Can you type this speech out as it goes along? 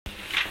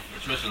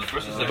We're on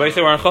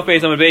Chaf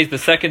Beis Amud Beis, the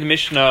second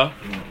Mishnah.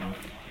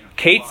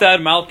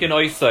 Ketzad Malkin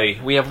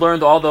Oisai. We have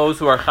learned all those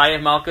who are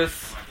Chayav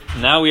Malkus.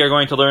 Now we are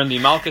going to learn the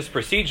Malkus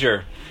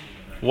procedure.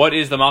 What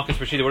is the Malkus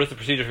procedure? What is the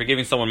procedure for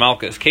giving someone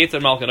Malkus?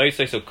 Ketzad Malkin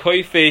Oisai. So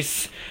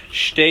Koifes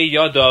Shtei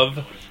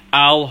Yadav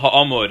Al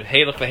Ha'amud.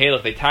 Halach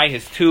v'halach. They tie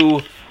his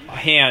two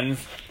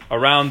hands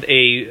around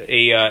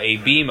a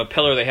beam, a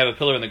pillar. They have a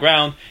pillar in the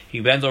ground. He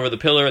bends over the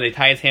pillar, and they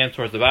tie his hands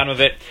towards the bottom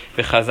of it.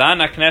 The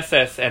Chazan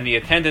HaKnesses, and the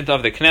attendant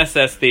of the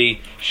Knesses,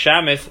 the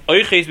Shamis,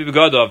 Oiches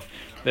B'Begadov.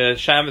 The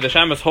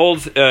shamus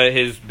holds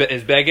his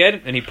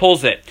beged and he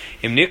pulls it.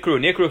 Im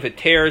nikru, if it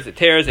tears, it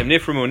tears. Im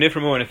niframu,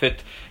 and if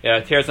it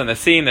tears on the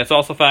seam, that's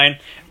also fine.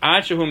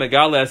 Ad shehu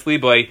megala es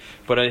liboy,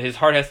 but his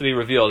heart has to be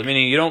revealed.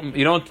 Meaning you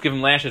don't give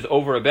him lashes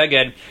over a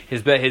beged.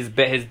 His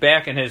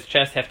back and his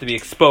chest have to be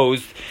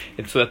exposed,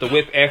 and so that the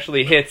whip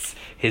actually hits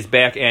his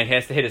back and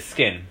has to hit his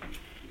skin.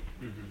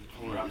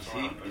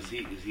 Is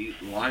he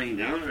lying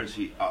down or is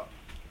he up?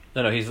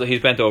 No,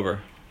 he's bent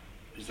over.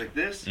 He's like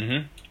this.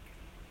 Mm-hmm.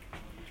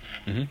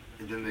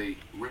 And then they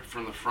rip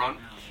from the front.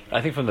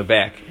 I think from the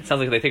back. It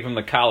sounds like they take from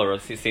the collar.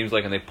 It seems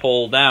like, and they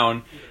pull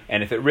down.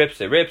 And if it rips,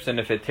 it rips. And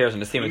if it tears on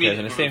the seam, it tears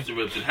on the seam.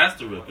 It has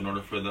to rip in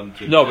order for them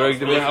to. No, but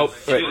it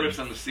rips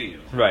on the seam.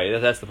 Right,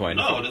 that's the point.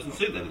 No, it doesn't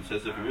say that. It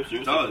says if it rips,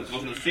 it does. It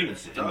goes on the seam.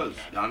 It does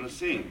on the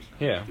seam.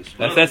 Yeah,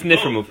 that's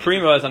niframu.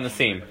 Prima is on the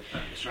seam. I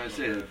was trying to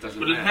say it doesn't.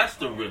 But it has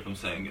to rip. I'm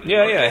saying.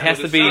 Yeah, it has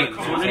to be. It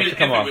has to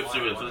come off. What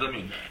does that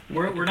mean?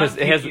 Because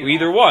it has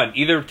either one,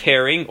 either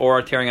tearing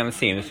or tearing on the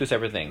seam. It's two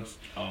separate things.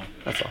 Oh,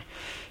 that's all.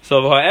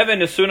 So there's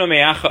an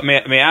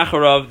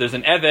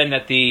Evan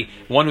that the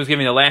one who's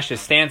giving the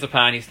lashes stands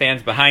upon. He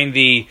stands behind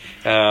the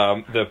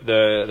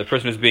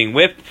person who's being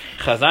whipped.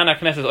 Chazan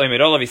HaKnesses Oimed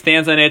Olav. He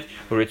stands on it.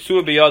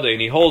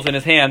 And he holds in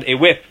his hand a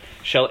whip.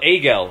 Shel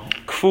Egel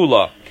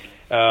Kfula.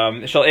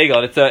 Shel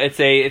Egel.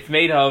 It's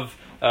made of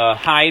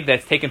hide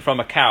that's taken from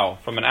a cow,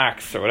 from an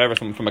ox or whatever,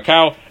 from a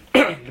cow.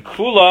 The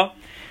Kfula.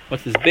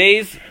 What's this?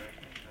 Bays.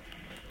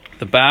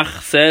 The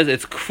Bach says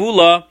it's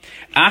kfula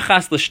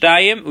achas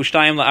l'shtayim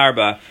u'shtayim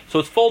la'arba. So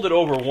it's folded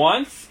over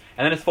once,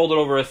 and then it's folded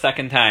over a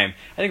second time.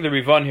 I think the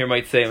Rivan here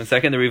might say, 1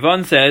 second, the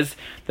Rivan says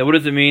that what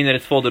does it mean that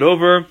it's folded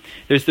over?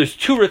 There's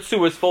two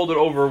ritzuas folded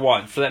over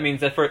once. So that means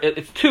that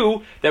it's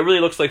two that really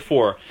looks like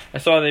four. I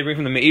saw they bring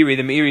from the Meiri.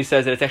 The Meiri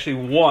says that it's actually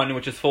one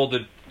which is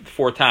folded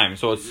 4 times.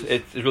 So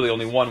it's really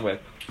only one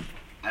whip.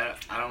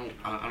 I'm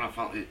not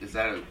following. Is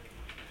that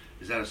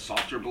a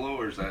softer blow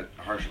or is that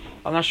a harsher blow?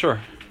 I'm not sure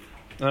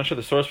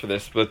the source for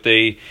this, but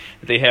they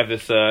have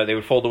this. They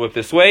would fold the whip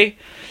this way.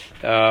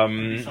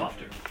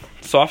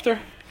 Softer?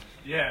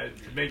 Yeah,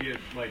 to make it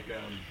like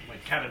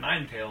cat of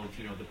nine tails.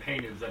 The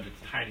pain is that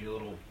it's tiny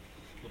little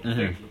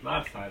things with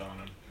knots tied on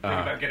them. Think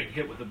about getting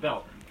hit with a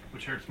belt,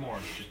 which hurts more.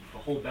 Just the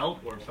whole belt,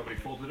 or if somebody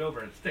folds it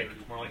over, it sticks.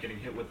 It's more like getting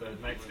hit with a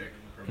nightstick.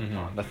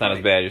 That's not as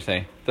bad. You're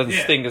saying doesn't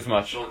sting as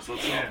much. So it's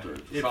softer.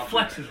 It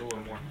flexes a little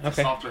more. Okay. It's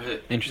a softer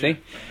hit. Interesting.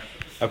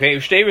 Okay,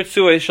 ushtei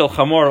ritzua shel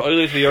chamor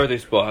oilis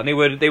v'yordis ba, and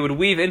they would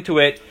weave into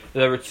it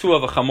the ritzua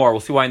of a chamor. We'll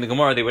see why in the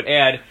Gemara they would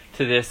add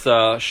to this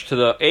to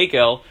the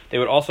egel. They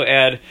would also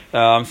add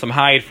some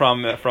hide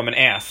from an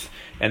ass,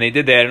 and they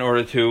did that in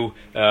order to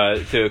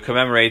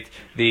commemorate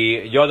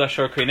the Yoda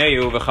Shor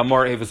Keineu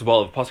v'Chamor Evis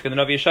Balav. Pasuk in the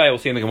Navi Yeshaya. We'll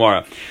see in the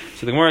Gemara.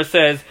 So the Gemara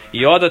says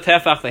Yoda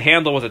Tefach. The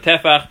handle was a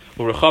tefach.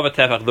 U'Rechava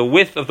Tefach. The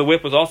width of the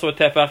whip was also a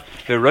tefach.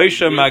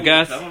 V'Roisha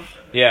Magas.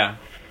 Yeah.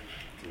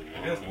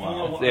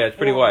 Yeah, it's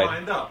pretty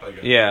wide.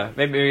 Yeah,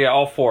 maybe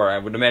all 4. I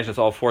would imagine it's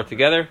all 4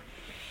 together.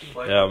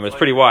 It's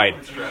pretty wide,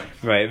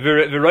 right?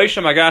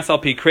 V'roisha magas al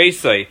pi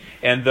kreisai,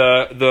 and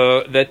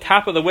the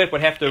top of the whip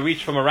would have to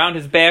reach from around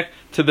his back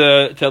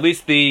to at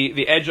least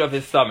the edge of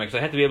his stomach. So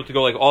it had to be able to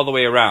go like all the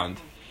way around.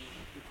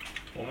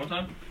 One more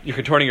time. You're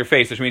contorting your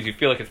face, which means you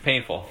feel like it's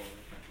painful.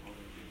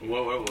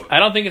 Whoa. I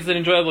don't think it's an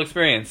enjoyable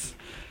experience.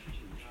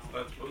 It's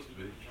not supposed to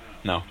be.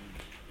 No.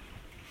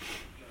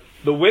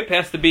 The whip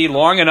has to be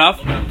long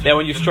enough that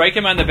when you strike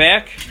him on the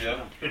back,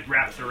 it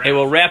wraps around. It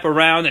will wrap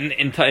around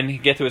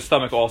and get to his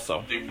stomach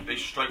also. They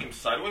strike him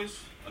sideways?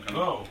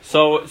 No.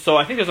 So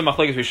I think there's a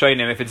machlekes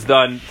rishonim if it's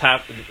done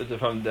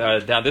from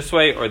down this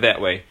way or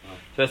that way.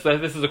 So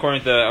this is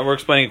according to we're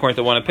explaining according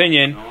to one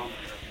opinion.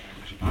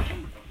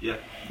 Yeah.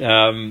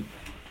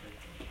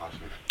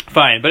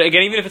 Fine, but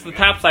again, even if it's the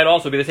top side,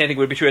 also, it'd be the same thing. It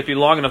would be true. It would be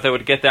long enough that it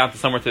would get down to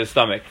somewhere to the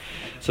stomach.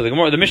 So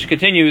the Mishnah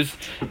continues.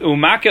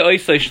 Umake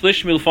oisay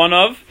shlish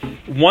milfanov.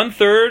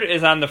 1/3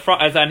 is on the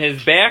front, as on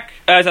his back,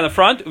 as on the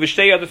front.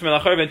 V'shtei yodos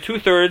melachar, and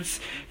 2/3,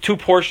 2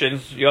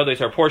 portions.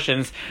 Yodos are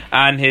portions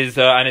on his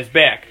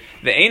back.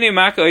 They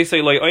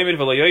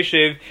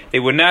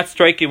would not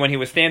strike him when he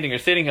was standing or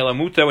sitting.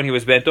 When he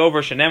was bent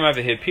over.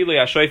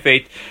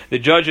 The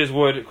judges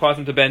would cause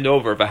him to bend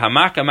over. When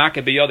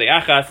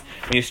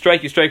you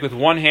strike with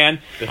one hand.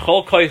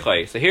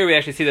 So here we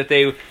actually see that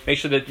they make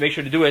sure to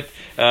do it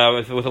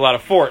with a lot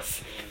of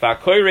force.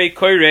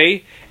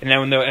 Koirei, and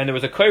now and there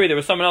was a koirei, there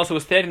was someone else who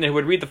was standing there who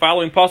would read the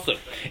following pasuk: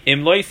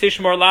 Im loy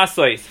sishmor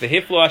lasois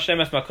v'hiflo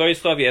Hashem es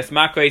makoischa v'es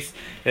makos.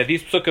 That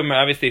these psukim,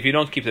 obviously, if you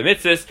don't keep the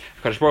mitzvahs,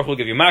 Kadosh Baruch Hu will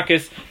give you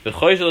makkos.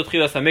 V'choyzel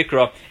l'tchilas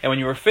hamikra, and when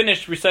you were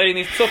finished reciting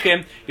these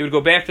psukim, you would go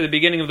back to the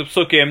beginning of the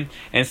psukim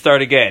and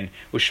start again.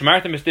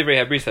 U'shmartem es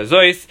divrei habris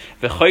hazois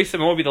v'choysem,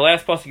 and what would be the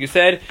last pasuk you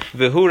said?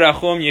 V'hu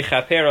rachum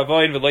yichaper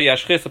avoin v'lo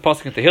yashchis, a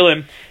pasuk in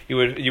Tehillim. You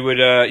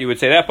would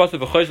say that pasuk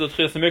v'choyzel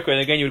l'tchilas hamikra,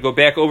 and again you would go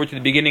back over to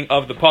the beginning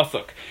of the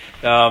pasuk.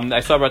 I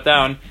saw brought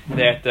down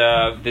that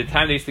the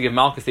time they used to give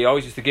malchus, they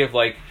always used to give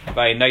like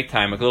by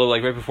nighttime, like a little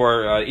like right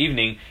before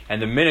evening, and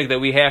the minute that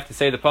we have to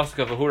say the pasuk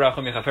of Ahura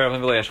Chum Yechaper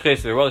Avim V'lo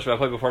Yashchis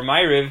before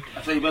Ma'ariv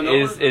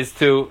is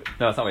to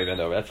no, it's not way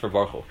bend over. That's for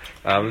Baruch Hu.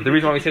 The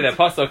reason why we say that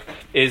pasuk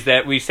is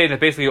that we say that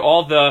basically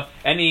all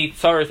any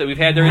tzaras that we've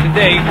had during the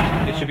day,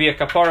 it should be a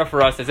kapara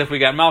for us as if we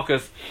got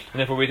malchus, and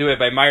therefore we do it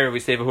by Ma'ariv. We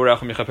say Ahura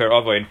Chum Yechaper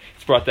Avim.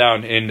 It's brought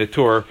down in the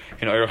tour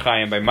in Oyer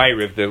Chaim by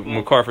Ma'ariv, the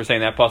mukar for saying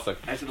that pasuk.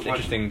 It's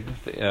interesting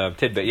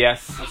tidbit.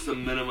 Yes. What's the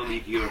minimum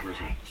you can give a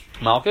person?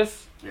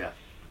 Malchus? Yeah.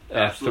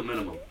 Absolute so,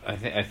 minimum.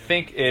 I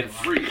think it's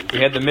 3. We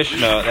had the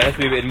Mishnah that has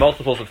to be in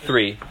multiples of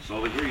 3.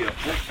 So here you have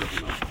 6.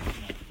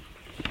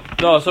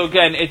 No, so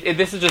again,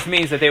 this just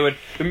means that they would.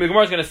 The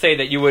Gemara is going to say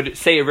that you would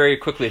say it very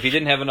quickly. If he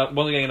didn't have enough,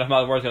 wasn't getting enough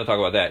malchus, the Gemara is going to talk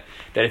about that.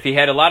 That if he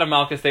had a lot of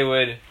malchus, they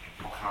would.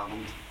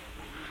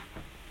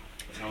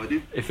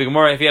 If he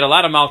had a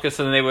lot of malchus,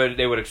 then they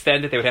would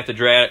extend it. They would have to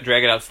drag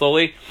it out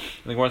slowly.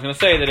 And the Gemara is going to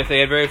say that if they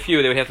had very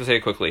few, they would have to say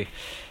it quickly.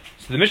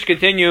 So the Mishnah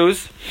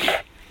continues.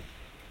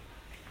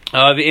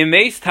 If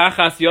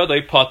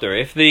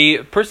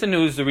the person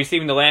who's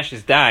receiving the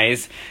lashes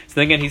dies, so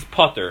then again he's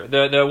potter.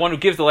 The one who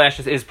gives the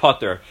lashes is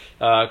potter,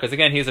 because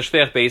again he's a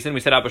shliach basin. We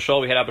said Abba Shol.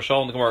 We had Abba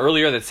Shol in the Gemara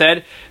earlier that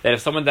said that if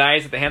someone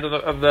dies at the hand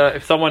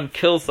if someone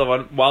kills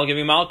someone while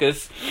giving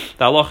malchus,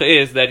 the halacha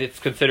is that it's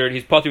considered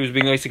he's potter who's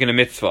being isik in a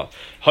mitzvah.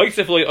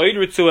 However,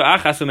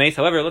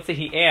 let's say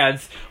he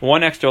adds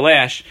one extra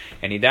lash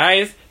and he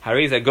dies. Then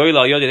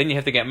you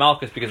have to get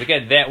malchus because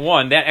again that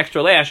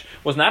extra lash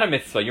was not a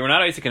mitzvah. You were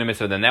not isik in a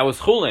mitzvah. Then that was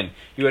chulin.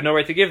 You had no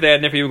right to give that,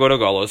 and therefore you would go to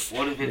galos.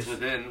 What if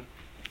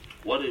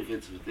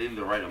it's within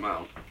the right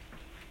amount?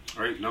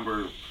 Right,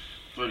 number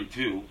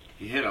 32.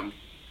 He hit him.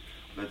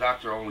 The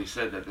doctor only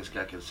said that this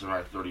guy can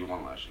survive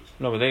 31 lashes.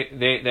 No, but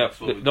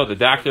the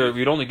doctor.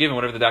 You'd only give him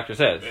whatever the doctor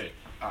says. Right.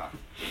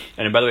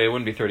 And by the way, it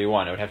wouldn't be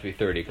 31. It would have to be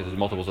 30 because there's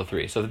multiples of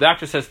 3. So if the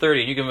doctor says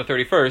 30 and you give him a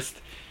 31st.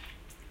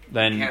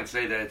 Then you can't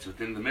say that it's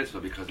within the mitzvah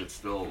because it's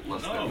still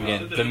less than.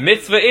 Again, the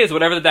mitzvah is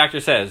whatever the doctor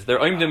says. They're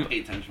pay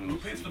attention. Who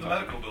pays for the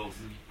medical bills?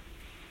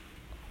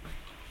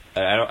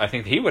 I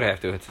think he would have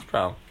to. It's his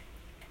problem.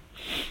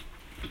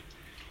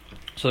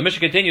 So the Mishnah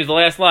continues. The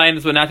last line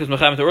is what Natas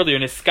Mechamet earlier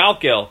in his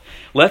skalkel.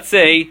 Let's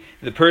say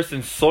the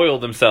person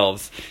soiled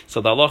themselves.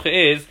 So the halacha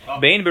is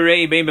bein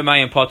berei bein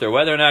b'mayim potter.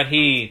 Whether or not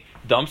he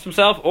dumps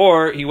himself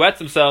or he wets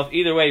himself,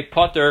 either way,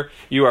 potter.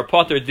 You are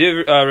potter. Rabbi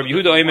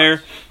Yehuda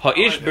Omer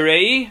ha'ish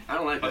berei. I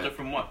don't like potter that.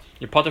 From what?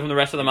 You're potter from the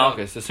rest of the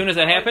malchus. As soon as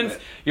that happens,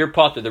 you're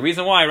potter. The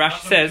reason why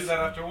Rashi says, do that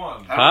after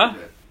one. Huh?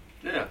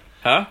 Yeah.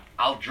 Huh?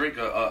 I'll drink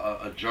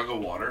a jug of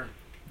water,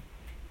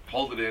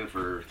 hold it in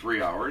for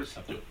 3 hours.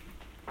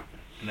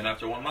 And then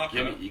after one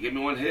malchus, you give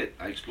me one hit,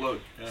 I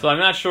explode. Yeah. So I'm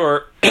not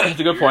sure. It's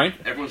a good point.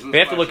 We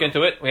have to look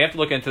into it. They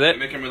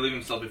make him relieve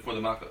himself before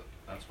the malchus.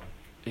 That's why.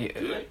 Yeah.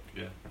 Do they?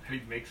 Yeah. How do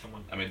you make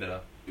someone? I made that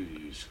up.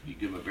 You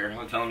give him a bear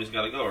hug? Tell him he's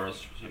got to go, or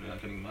else you're not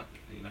going to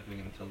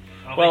tell him.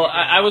 Well,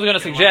 I was going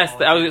to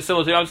suggest. I was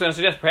going to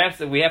suggest perhaps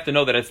that we have to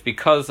know that it's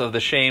because of the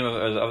shame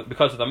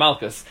because of the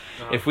malchus.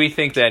 Uh-huh. If we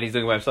think that he's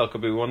doing it by himself, could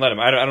be we won't let him.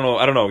 I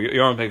don't know.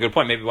 You're making a good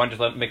point. Maybe why don't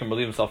just make him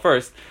relieve himself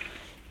first,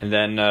 and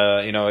then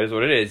it is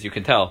what it is. You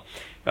can tell.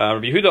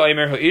 Rabbi Yehuda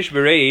Omer ha'ish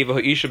berei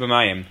v'ha'isha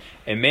b'mayim.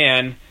 A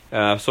man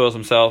soils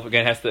himself.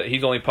 Again,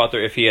 he's only potter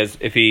if he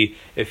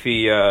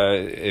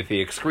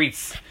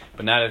excretes,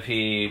 but not if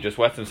he just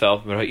wets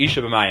himself. But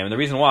ha'isha b'mayim. And the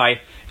reason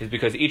why is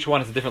because each one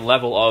has a different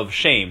level of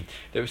shame.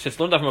 It's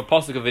learned from a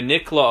pasuk of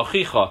v'nikla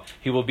achicha.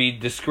 He will be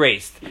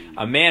disgraced.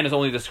 A man is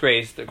only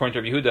disgraced, according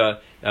to Rabbi Yehuda.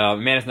 A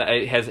man is not,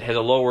 has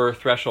a lower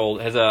threshold,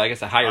 has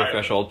a higher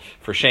threshold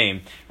for shame.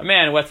 A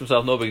man wets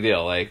himself, no big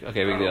deal. Like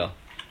big deal.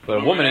 But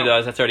a woman who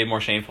does, that's already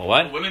more shameful.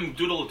 What? Women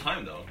do it all the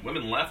time, though.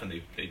 Women laugh and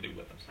they wet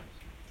themselves.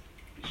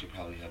 You should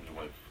probably have your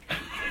wife.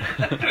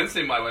 I didn't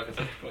say my wife. I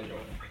said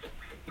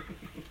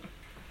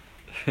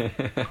your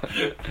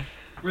wife.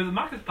 Were the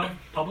markets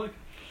public?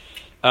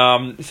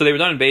 So they were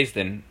done in Beis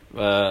Din,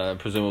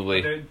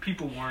 presumably.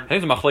 People weren't. I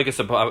think it's machlekes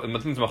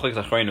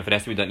achronim if it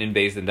has to be done in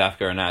Beis Din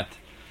dafka or not.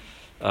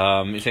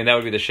 You're saying that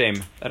would be the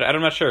shame. I'm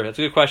not sure. That's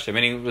a good question.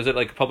 I mean, was it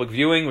like a public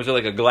viewing? Was it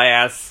like a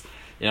glass?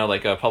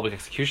 Like a public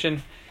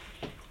execution?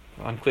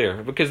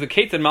 Unclear, because the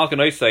Kate and Malkan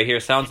Oisai here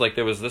sounds like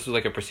this was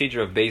like a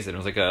procedure of Beis Din. It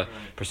was like a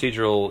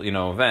procedural,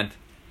 event.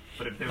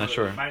 But if not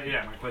sure. My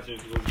question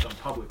is, if it was done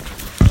public.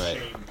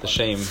 Right. The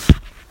shame.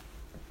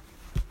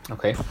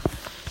 Okay.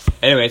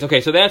 Anyways, okay,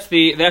 so that's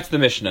the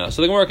Mishnah.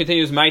 So the Gemara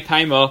continues, my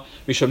taima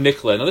mishum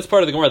nikla. Now this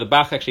part of the Gemara, the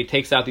Bach actually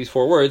takes out these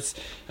 4 words.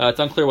 It's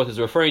unclear what this is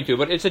referring to,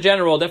 but it's a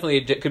general, definitely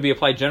it could be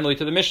applied generally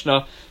to the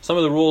Mishnah. Some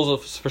of the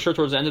rules, for sure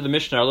towards the end of the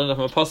Mishnah, are learned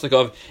from a pasuk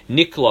of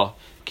nikla.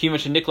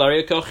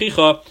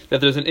 That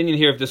there's an Indian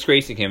here of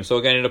disgracing him. So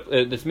again,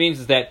 this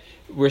means is that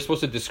we're supposed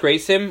to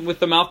disgrace him with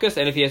the Malkus,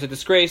 and if he has a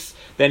disgrace,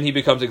 then he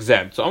becomes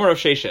exempt. So Amar Rav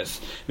Sheshes,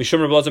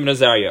 Mishum Rav Elazar ben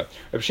Azariah.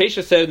 Rav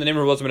Sheshes said in the name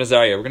of Rav Elazar ben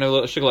Azariah, we're going to have a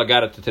little shikul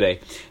agata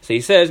today. So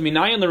he says,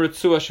 Minayan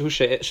l'ritzua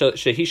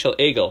shehi shel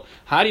egel.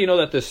 How do you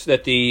know that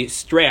the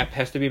strap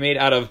has to be made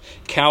out of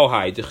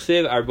cowhide?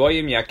 D'chsiv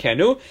arboyim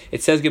yakenu.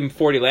 It says give him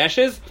 40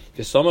 lashes.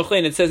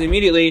 And it says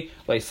immediately,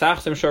 you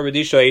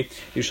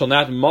shall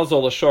not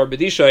muzzle the shor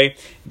b'dishay,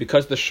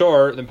 because the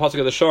shor, the pasuk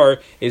of the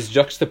shor, is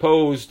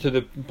juxtaposed to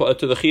the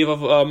chiv of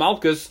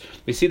Malkus.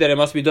 We see that it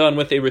must be done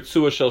with a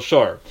ritzua shel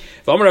shor.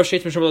 Rav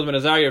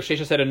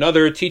Sheshes said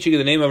another teaching in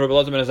the name of Rabbi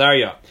Elazar ben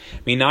Azariah.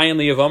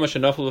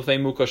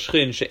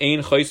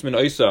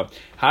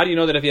 How do you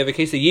know that if you have a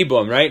case of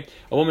yibum, right?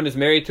 A woman is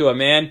married to a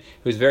man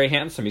who's very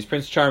handsome, he's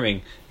Prince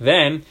Charming.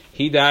 Then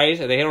he dies,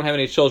 and they don't have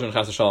any children,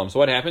 chas v'shalom. So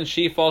what happens?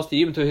 She falls to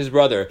yibum to his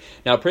brother.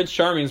 Now Prince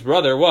Charming's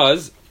brother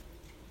was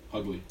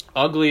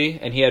ugly,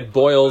 and he had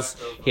boils,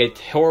 he had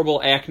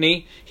horrible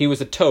acne, he was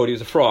a toad, he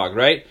was a frog,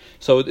 right?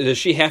 So does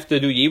she have to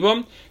do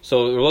yibum?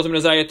 So Rav Elazar ben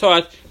Azariah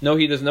taught, no,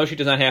 she does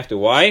not have to.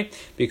 Why?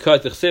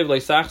 Because that the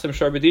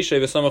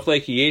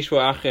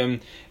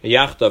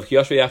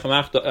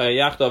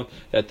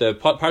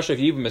parsha of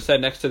yibum is said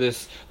next to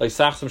this,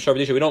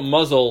 we don't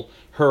muzzle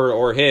her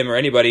or him or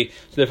anybody,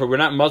 so therefore we're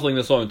not muzzling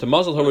this woman. To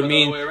muzzle her would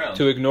mean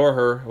to ignore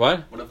her.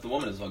 What? What if the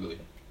woman is ugly?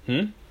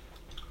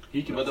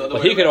 He can.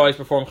 He could always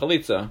perform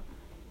chalitza.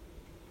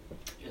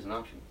 He has an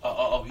option.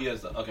 He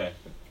has. Okay,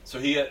 so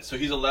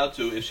he's allowed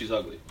to if she's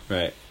ugly.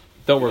 Right.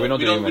 Don't worry, we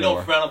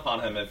don't frown upon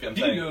him if I'm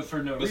he saying. can do it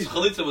for no reason.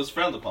 Chalitza was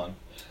frowned upon.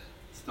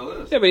 Still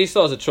is. Yeah, but he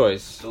still has a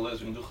choice. Still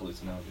is. We can do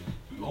chalitza now.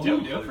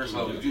 First of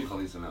all, we do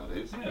chalitza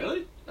nowadays. Yeah. Really?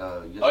 Yes.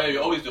 Oh yeah,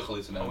 you always do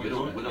chalitza now. We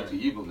don't do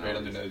yibum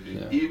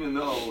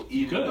now.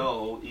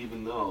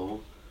 Even though,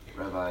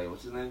 Rabbi,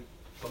 what's his name?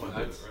 Someone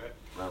did it, right?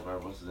 Rabbi,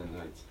 what's his name?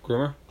 Heights.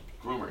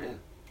 Groomer, yeah.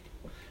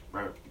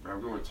 Rabbi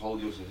Groomer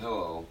told Yosef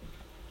Hillel.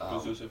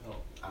 Who's Yosef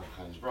Hillel?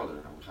 Avraham brother.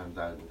 Avraham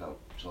died without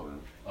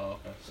children. Oh,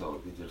 okay. So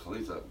he did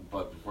chalitza,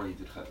 but before he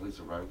did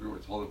chalitza, Rabbi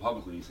Groomer told him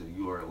publicly. He said,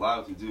 "You are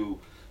allowed to do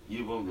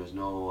yibum. There's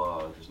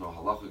no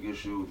halachic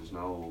issue. It's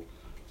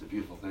a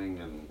beautiful thing."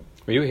 And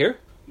were you here?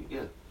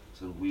 yeah.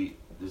 So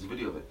there's a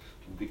video of it.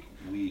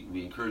 We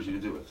encourage you to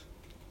do it.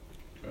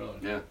 Really?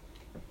 Yeah.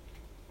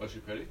 Was she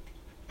pretty?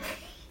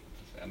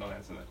 I'm not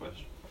answering that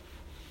question.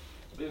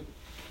 Yeah.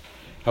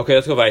 Okay,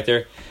 let's go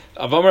weiter.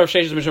 Avamar Rav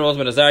Sheshes Mishum Elazar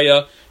ben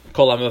Azariah.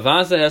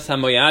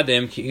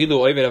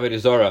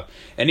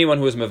 Anyone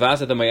who is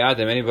mevazeh the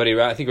moyadim, anybody,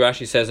 I think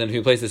Rashi says, and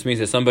who places this means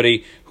that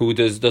somebody who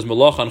does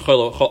malach on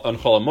chol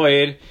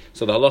hamoed.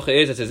 So the halacha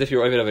is, it's as if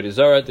you're oived avodah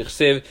zarah.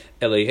 Dichsiv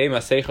elihei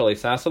maseicha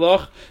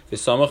leisasalach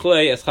v'samach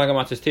lei es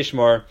chagamatzis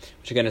tishmor,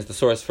 which again is the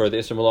source for the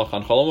isur malach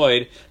on chol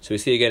hamoed. So we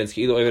see again it's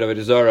ki'ilu oived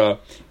avodah zarah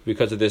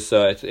because of this.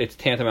 It's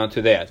tantamount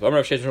to that. Rav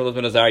Sheshes Mishum Elazar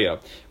ben Azariah.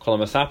 Kol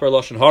hamasaper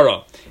lashon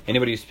hara.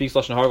 Anybody who speaks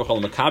lashon hara,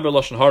 kol hamachaber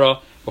lashon hara.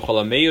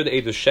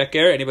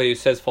 Anybody who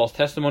says false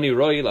testimony,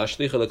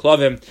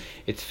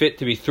 it's fit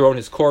to be thrown.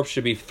 His corpse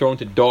should be thrown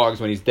to dogs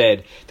when he's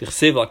dead. So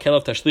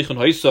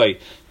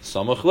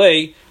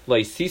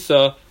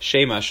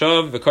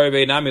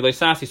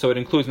it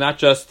includes not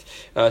just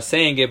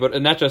saying it,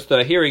 but not just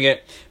hearing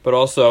it, but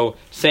also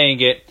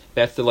saying it.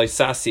 That's the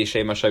Laisasi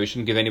Shem Hashav. You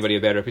shouldn't give anybody a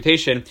bad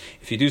reputation.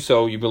 If you do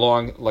so, you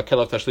belong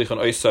Lakelav Tashlichon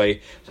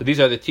Oisai. So these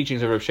are the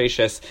teachings of Rav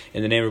Sheshes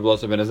in the name of Rav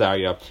Elazar ben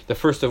Azariah. The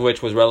first of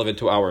which was relevant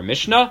to our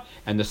Mishnah,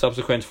 and the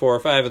subsequent 4 or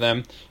 5 of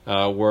them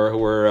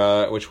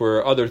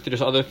were other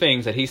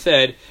things that he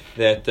said,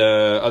 that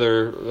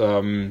other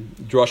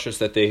drushes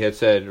that they had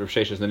said, Rav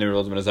Sheshes in the name of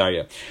Rav Elazar ben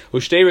Azariah.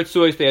 Ushtei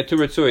Ritzuis, they had 2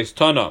 Ritzuis.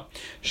 Tana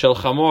Shel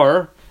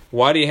Chamor.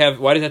 Why does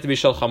it have to be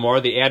shel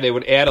chamor? They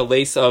would add a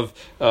lace of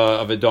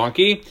a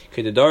donkey.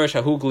 There was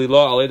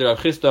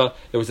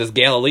this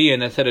Galilean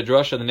that said a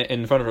drush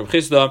in front of Rav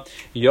Chisda.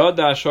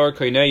 Yada shor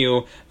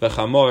koineyu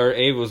v'chamor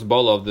evus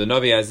bolov. The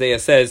Navi Isaiah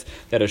says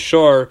that a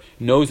shor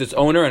knows its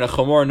owner and a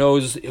chamor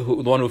knows the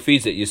one who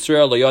feeds it.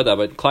 Yisrael lo yada,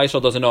 but Klai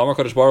Yisrael doesn't know. Amar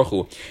Kadosh Baruch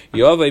Hu.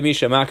 Yavei mi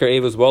shemakar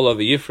evus bolov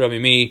v'yifra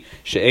mimi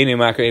she'enei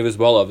makar evus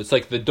bolov. It's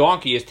like the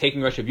donkey is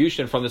taking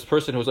retribution from this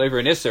person who's over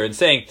in Isser and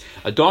saying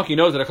a donkey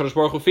knows that Kadosh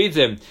Baruch Hu feeds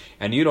him.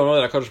 And you don't know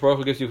that HaKadosh Baruch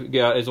Hu gives you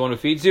is the one who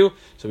feeds you,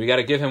 so we got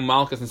to give him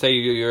malchus and say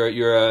you're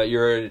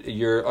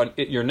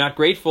not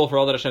grateful for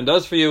all that Hashem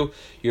does for you.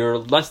 You're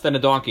less than a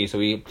donkey. So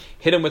we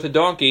hit him with a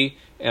donkey,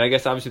 and I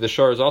guess obviously the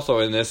shor is also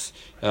in this.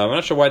 I'm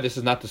not sure why this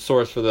is not the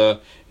source for the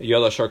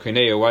Yala Shor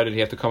Kineu. Why did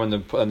he have to come in the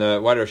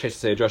why did Rashi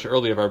say Josh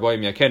earlier of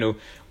Arboim Yakenu?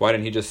 Why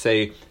didn't he just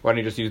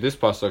use this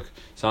pasuk?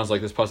 Sounds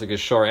like this pasuk is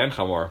shor and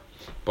chamor.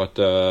 But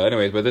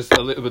anyways, but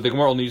the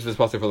Gemara only uses this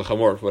pasuk for the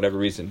chamor for whatever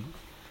reason.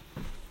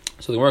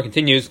 So the Gemara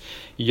continues,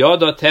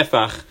 Yada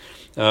tefach.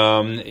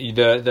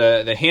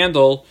 The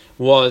handle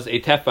was a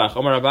tefach.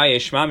 Omar Abaye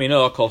Shma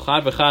Mino Kol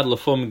Chad V'Chad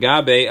Lefum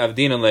Gabe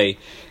Avdinale.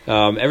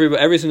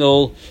 Every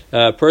single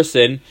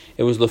person,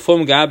 it was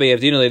Lefum Gabe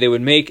Avdinale. They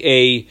would make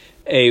a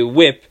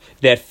whip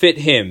that fit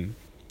him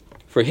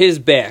for his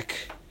back.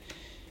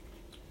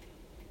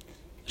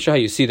 Not sure how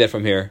you see that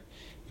from here,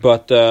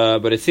 but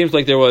it seems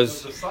like there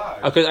was.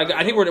 Because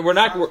I think we're going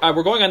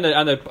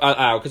on the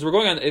because we're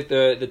going on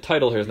the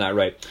title here is not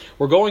right.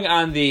 We're going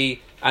on the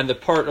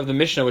part of the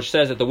Mishnah which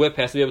says that the whip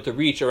has to be able to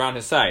reach around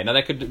his side. Now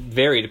that could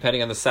vary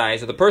depending on the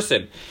size of the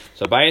person.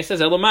 So Abaye says,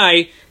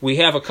 Elamai, we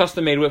have a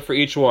custom made whip for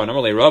each one. They're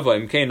going to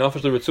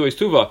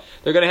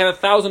have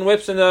 1,000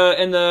 whips in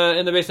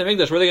the base of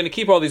English. Where are they going to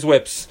keep all these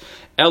whips?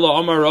 Ella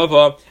Amar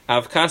Rava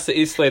Avkasa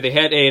Isle. They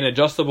had an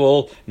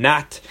adjustable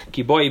knot.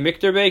 Kiboy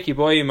Mikterbe,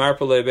 Kiboy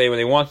Marpalebe. When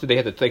they wanted,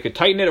 they could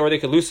tighten it or they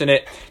could loosen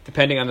it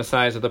depending on the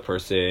size of the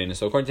person.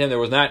 So according to him, there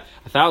was not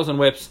 1,000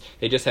 whips.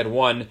 They just had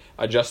one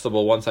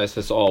adjustable, one size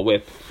fits all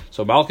whip.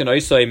 So Malkin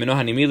Oisai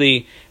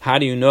Minohanimili. How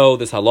do you know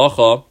this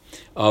halacha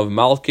of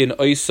Malkin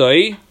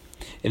Oisai?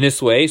 In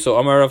this way, so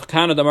Amar Rav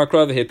Kana Amar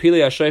Krav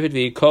Hepili Ashayfet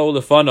V'Yikol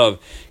Lefanov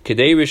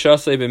Kedei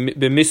Rishasei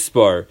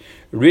B'Mispar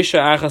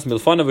Risha Achas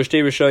Milfanov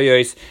V'Shtei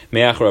Rishayos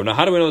Me'achrav. Now,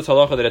 how do we know this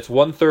halacha that it's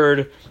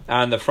 1/3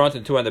 on the front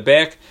and 2 on the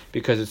back?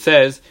 Because it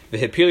says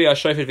V'Hepili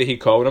Ashayfet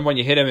V'Yikol. Number one,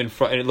 you hit him in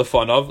front in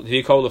Lefanov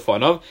V'Yikol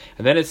Lefanov,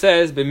 and then it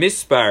says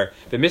B'Mispar.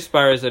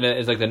 B'Mispar is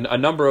like a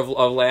number of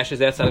lashes.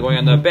 That's not going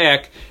on the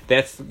back.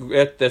 That's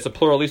a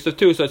plural at least of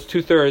 2, so it's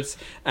 2/3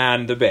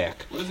 on the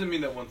back. What does it mean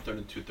that 1/3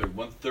 and 2/3?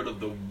 1/3 of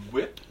the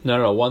whip?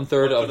 No,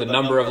 1/3 of the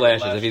number of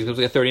lashes. If he's going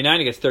to get 39,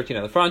 he gets 13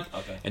 on the front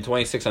and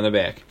 26 on the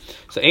back.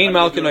 So Ein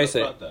Malkin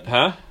Oisei.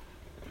 Huh?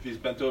 If he's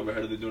bent over,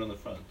 how do they do it on the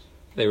front?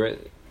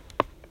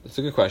 That's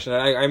a good question.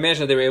 I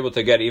imagine they were able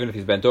to get, even if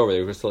he's bent over,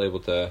 they were still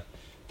able to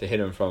hit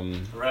him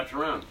from... Wrapped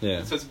around. Yeah.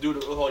 It says to do it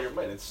with all your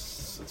might.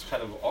 It's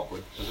kind of an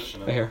awkward position.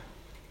 Right here.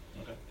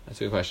 Okay.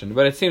 That's a good question.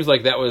 But it seems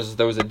like there was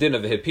a din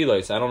of the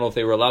hipilos. I don't know if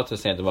they were allowed to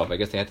stand him up. I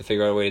guess they had to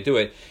figure out a way to do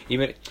it.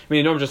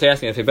 I'm just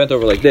asking, if they bent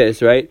over like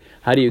this, right?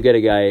 How do you get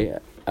a guy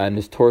on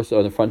his torso,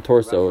 on the front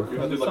torso? You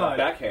have to do like a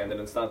backhand, and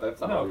that's not No,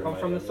 come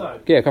from the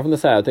side. Yeah, come from the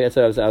side. I think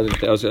that's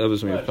what I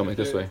was going to come like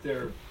this way.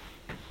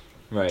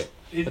 Right.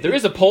 But there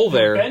is a pole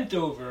there. They're bent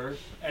over,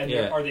 and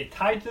are they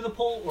tied to the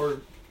pole,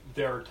 or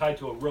they're tied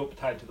to a rope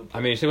tied to the pole? I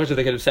mean, so much that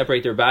they could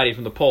separate their body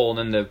from the pole, and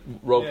then the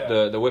rope,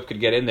 the whip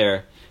could get in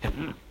there.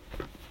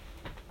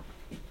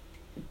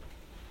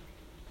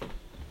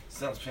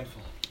 Sounds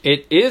painful.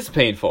 It is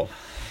painful.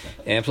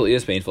 It absolutely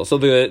is painful. So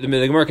the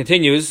Gemara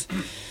continues.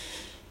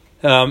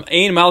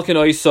 Ein Malkin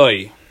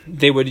Oisoi.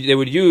 They would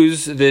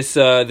use this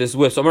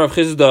whip. So Amar Rav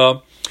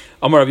Chizda,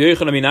 Amar Rav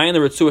Yochanan Minayin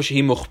l'Ritzua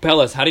shehi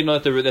muchpelas. How do you know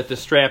that the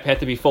strap had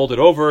to be folded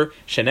over?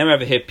 Shenemar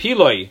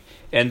v'hipiloi.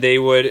 And they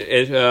would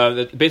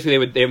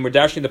basically they were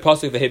dashing the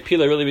pasuk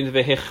v'hipiloi really means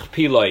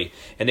v'hichpiloi,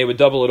 and they would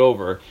double it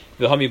over.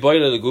 V'hami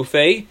boile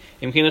l'gufei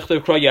imkin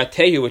l'chtav kra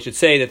yatehu, which would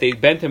say that they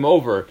bent him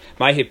over.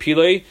 My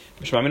hipiloi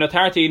shmamin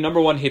atarti. Number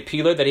one,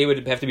 hipiloi, that he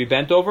would have to be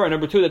bent over, and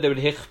number two, that they would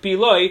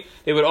hichpiloi,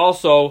 they would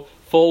also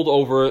fold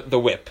over the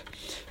whip.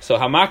 So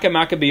hamaka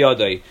maka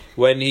biyadai,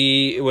 when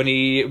he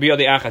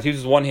biyadai achas, he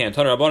uses one hand.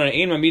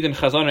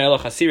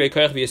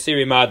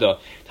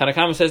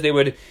 Tanakama says the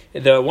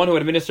one who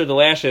administered the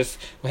lashes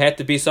had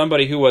to be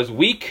somebody who was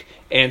weak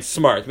and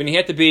smart. When he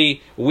had to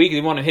be weak,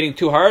 they wanted hitting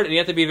too hard, and he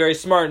had to be very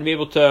smart and be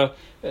able to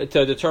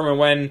determine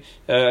when,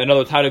 in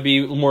other words, how to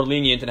be more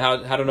lenient and how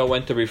to know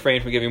when to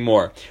refrain from giving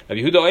more.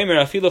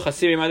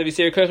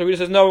 Yehuda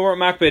says, no, we weren't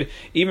makbid.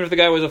 Even if the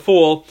guy was a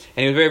fool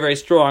and he was very, very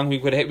strong, he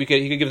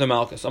could give the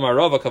malchus.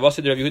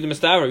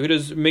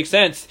 Yehuda makes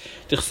sense.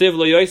 The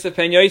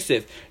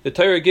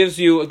Torah gives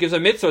a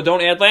mitzvah,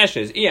 don't add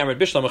lashes.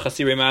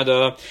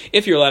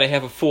 If you're allowed to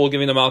have a fool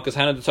giving the malchus,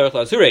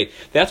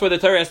 that's why the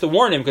Torah has to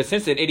warn him, because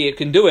since an idiot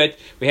can do it,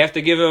 we have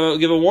to give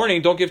a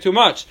warning, don't give too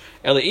much.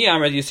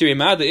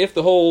 If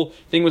the whole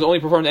thing was only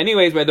performed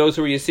anyways by those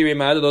who were Yisirei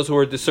Mada, those who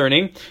were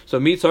discerning. So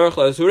mitzarach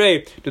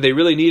la'azurei, do they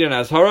really need an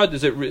azhara?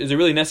 Is it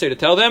really necessary to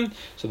tell them?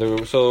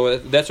 So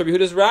that's Rabbi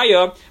Yehuda's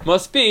raya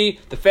must be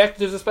the fact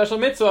that there's a special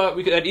mitzvah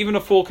that even a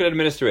fool could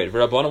administer it. For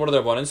Rabbanan, what do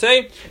the Rabbanan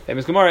say?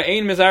 Gemara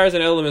ein mizaras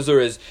and el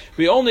mizuras.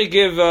 We only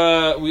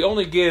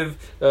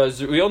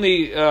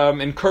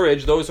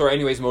encourage those who are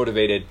anyways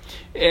motivated.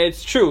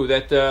 It's true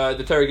that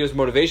the Torah gives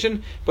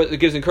motivation, but it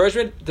gives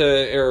encouragement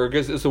or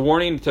gives us a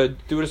warning to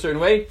do it a certain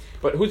way.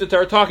 But who's the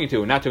Torah talking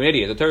to? Not to an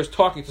idiot. The Torah is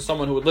talking to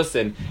someone who would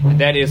listen, and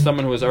that is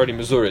someone who is already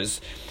mezuras.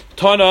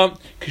 Tana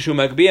kishu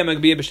magbia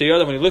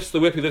b'shtei. When he lifts the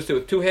whip, he lifts it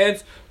with two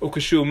hands.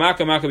 Ukishu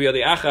maka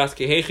b'yadei achas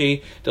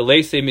kehechi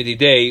deleise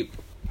mididei.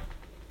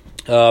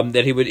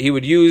 That he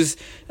would use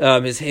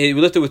he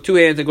would lift it with two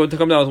hands and go to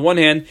come down with one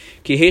hand.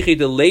 Kehechi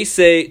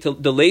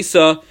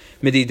deleisa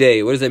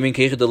mididei. What does that mean?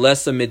 Kehechi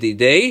deleisa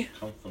mididei.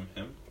 Come from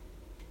him.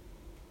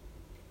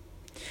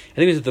 I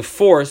think it's the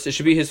force. It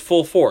should be his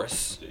full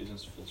force. The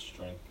agent's full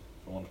strength.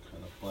 I want to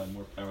kind of apply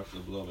more power to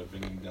the blow by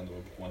bringing it down to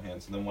one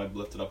hand. So then why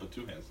lift it up with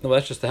two hands? No,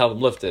 that's just to help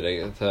him lift it.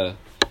 Again, for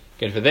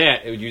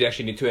that, you'd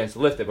actually need two hands to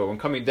lift it. But when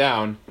coming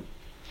down,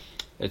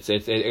 I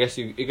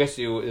guess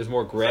there's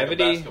more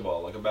gravity. Like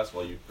a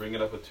basketball. You bring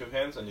it up with two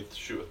hands and you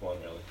shoot with one.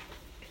 Really.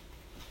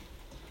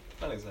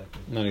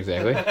 Not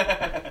exactly.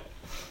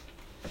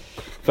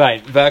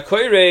 Fine.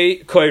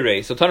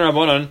 Koire. So Tana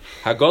Rabbanan,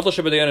 Hagadol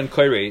Shabadayanan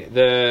Koire.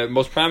 The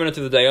most prominent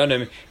of the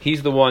Dayanim,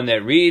 he's the one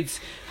that reads.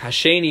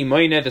 Hasheni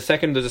Moine,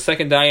 there's a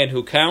second Dayan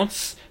who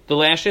counts the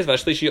lashes.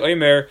 Vashlishi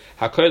Oimer,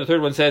 Hakoy, the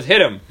third one says, hit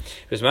him.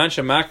 Bisman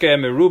Shamaka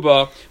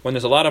Meruba, when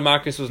there's a lot of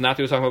Makkos, was not what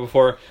we were talking about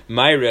before,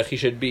 Mayrech, he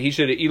should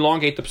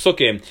elongate the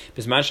psukim.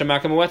 Bisman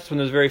Shamaka Mewetz, when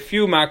there's very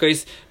few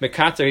Makkos,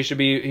 Mekater, he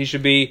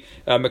should be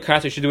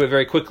Mekater, he should do it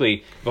very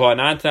quickly. The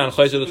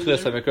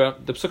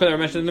psukim that were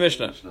mentioned in the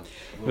Mishnah.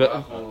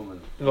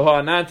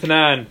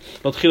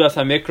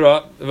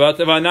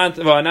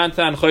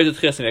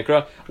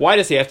 Why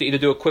does he have to either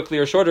do it quickly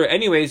or shorter?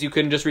 Anyways, you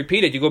can just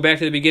repeat it. You go back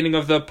to the beginning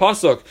of the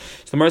pasuk.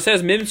 So the Gemara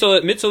says,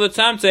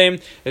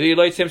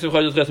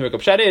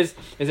 Pshat is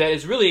that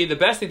it's really the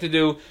best thing to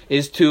do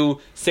is to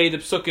say the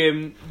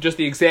psukim just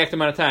the exact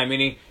amount of time,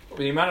 meaning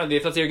the amount of,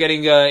 if let's say you're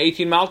getting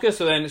 18 malchus,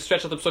 so then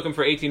stretch out the psukim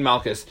for 18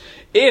 malchus.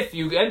 If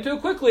you end too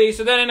quickly,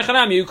 so then in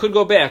Chanami you could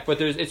go back,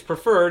 but it's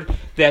preferred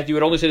that you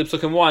would only say the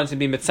psukim once and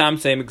be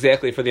mitzamtzem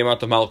exactly for the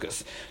amount of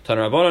malchus.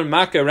 Tana Rabbanan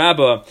Makka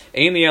Rabba,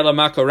 Eini Ela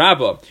Makka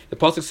Rabba. The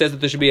pasuk says that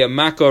there should be a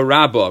Makka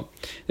Rabba.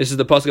 This is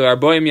the pasuk of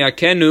Arboim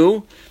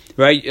Yakenu.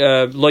 Right,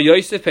 Lo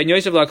Yosef Pen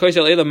Yosef La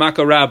Koisel Ela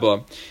Makka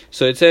Rabba.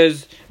 So it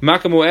says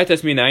Makka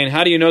Moetes Minayin.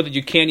 How do you know that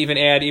you can't even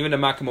add even a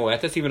Makka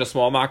Moetes, even a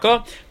small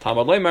Makka?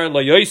 Talmud Leimar Lo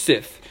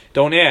Yosef.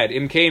 Don't add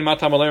Imkain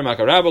Matam Aler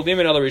Makka Rabba.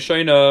 Limin Ala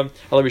Rishoina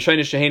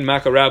Shehin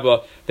Makka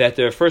Rabba. That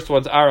the first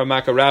ones are a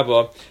Makka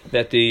Rabba.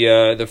 That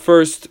the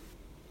first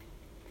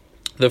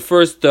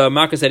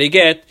Makkas that he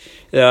get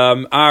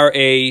are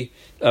a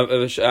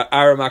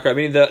Makka. I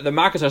mean, the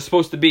Makkas are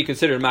supposed to be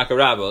considered Makka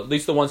Rabba, at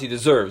least the ones he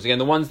deserves. Again,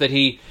 the ones that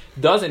he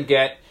doesn't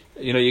get,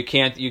 you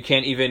can't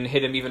even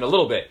hit him even a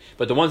little bit.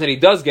 But the ones that he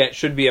does get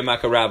should be a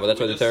Makka Rabba. That's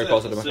why the Torah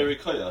calls it a Makka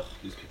Rabba.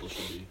 These people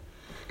should be.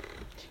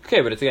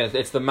 Okay, but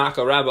it's the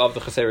Makka Rabba of the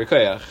Chaseri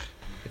Koyach.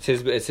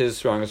 It's his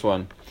strongest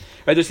one.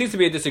 Right, there seems to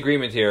be a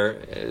disagreement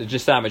here,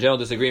 just a general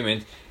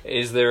disagreement.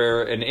 Is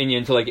there an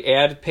inyan to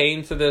add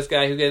pain to this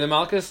guy who gave the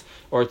Malchus,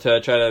 or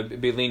to try to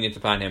be lenient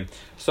upon him?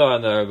 So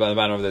on the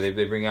bottom over there,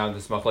 they bring out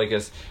this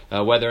machlekes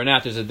whether or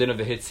not there's a din of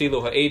the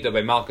hitzilu ha'eda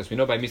by Malchus. We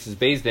know by Mrs.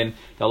 Beis Din,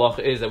 the halacha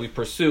is that we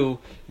pursue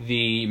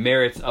the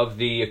merits of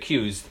the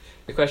accused.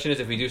 The question is,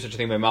 if we do such a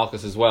thing by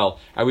Malchus as well,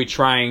 are we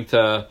trying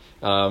to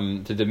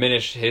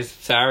diminish his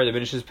sorrow,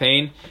 diminish his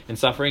pain and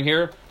suffering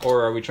here,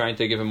 or are we trying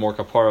to give him more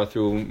kapara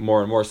through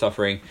more and more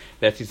suffering?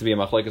 That seems to be a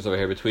machlekes over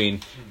here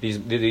between these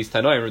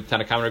Tanoim,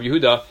 Tanakam and Rabbi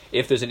Yehuda,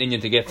 if there's an inyan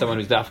to get someone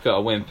who's dafka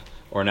a wimp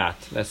or not.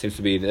 That seems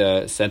to be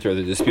the center of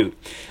the dispute.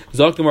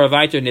 Zok the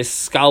Moraviter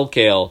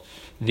niskalkel.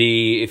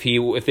 If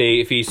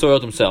he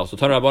soiled himself. So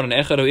Meir's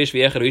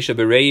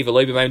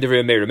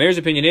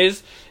opinion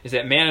is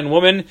that man and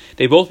woman,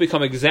 they both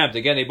become exempt.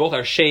 Again, they both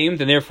are shamed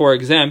and therefore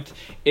exempt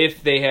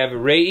if they have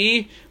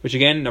rei, which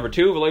again, number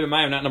 2,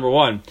 not number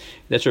 1.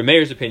 That's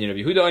Meir's opinion.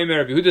 Rabbi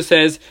Yehuda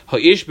says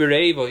ha'ish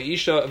berei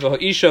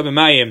v'ha'isha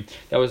b'mayim.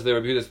 That was the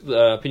Rabbi Yehuda's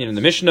opinion in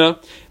the Mishnah.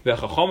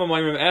 V'chachomim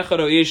ma'imrim echad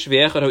ha'ish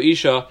v'echad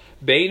ha'isha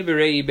bein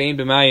berei bein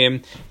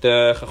b'mayim.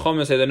 The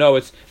chachomim say that no,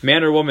 it's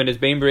man or woman is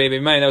bein berei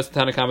bein b'mayim. That was the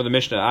Tanakam of the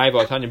Mishnah. It's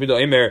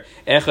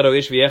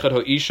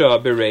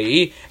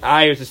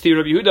the Steve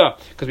Rabbi Yehuda,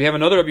 because we have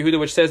another Rabbi Yehuda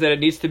which says that it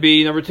needs to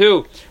be number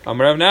 2. No,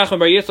 Rabbi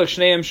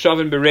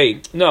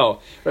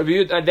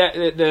Yehuda,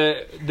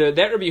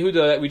 that Rabbi Yehuda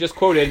that we just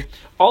quoted,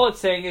 all it's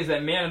saying is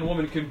that man and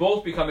woman can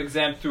both become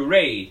exempt through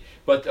rei,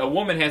 but a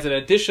woman has an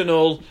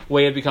additional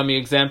way of becoming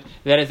exempt.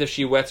 That is, if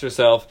she wets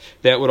herself,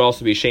 that would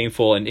also be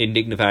shameful and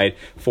indignified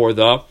for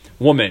the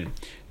woman.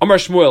 Amar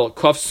Shmuel,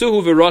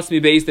 Kafsuhu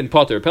v'rasmi based in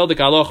potter. Peldik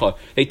halacha.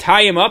 They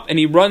tie him up and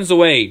he runs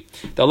away.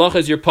 The halacha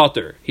is your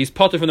potter. He's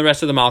potter from the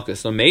rest of the malchus.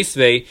 So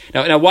meisvei.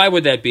 Now, why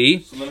would that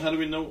be? So then, how do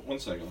we know? 1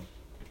 second.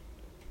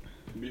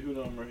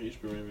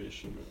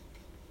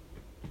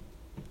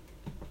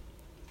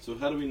 So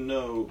how do we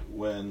know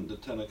when the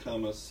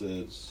Tanakama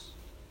says?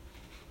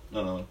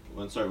 When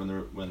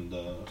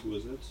who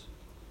is it?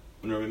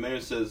 When Rabbi Meir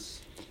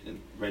says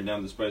right now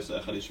in this price,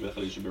 echadish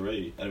v'echadish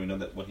berei. How do we know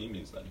that what he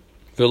means then?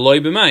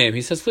 V'loi b'mayim,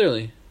 he says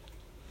clearly.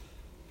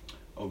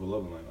 Oh,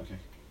 v'loi b'mayim, okay.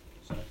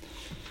 Sorry.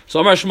 So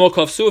Amar Shmuel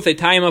Kafsu, if they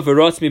tie him up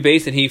v'rotzmi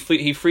base and he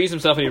frees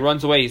himself and he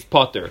runs away, he's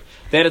potter.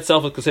 That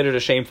itself is considered a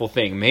shameful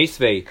thing.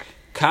 Meisvei.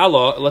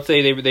 Kala, let's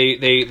say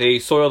they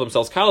soiled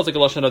themselves. Kala is like a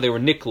lashon of they were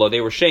nikla,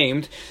 they were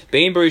shamed.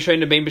 Bein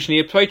b'rishayin bein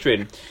b'shniyah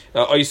toitrin.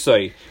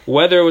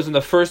 Whether it was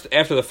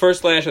after the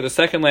first lash or the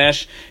second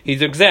lash,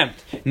 he's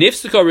exempt.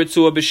 Nifsika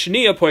ritzua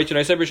b'shniyah poitrin.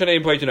 I said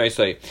b'shniyah poitrin. I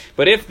say,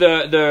 but if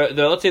the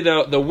let's say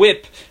the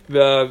whip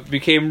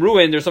became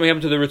ruined or something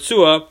happened to the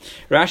ritzua,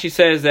 Rashi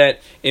says that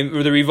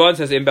the Rivan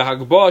says in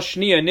behagba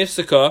shniyah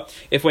nifsika.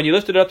 If when you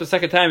lifted it up the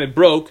second time it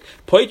broke,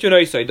 poitrin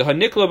I say the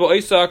hanikla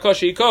ba'isa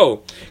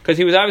akashiko, because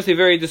he was obviously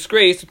very disgraced.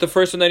 disgraced with the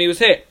first one that he was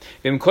hit.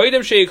 But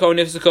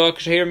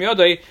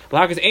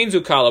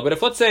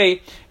if, let's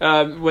say,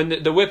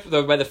 when the whip,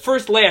 by the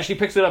first lash, he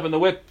picks it up and the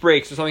whip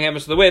breaks or something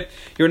happens to the whip,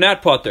 you're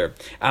not potter.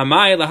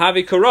 Amai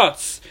lahavi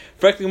karotz.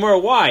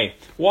 Why?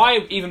 Why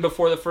even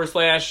before the first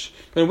lash?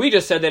 When we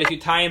just said that if you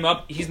tie him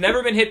up, he's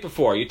never been hit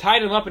before. You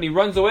tied him up and he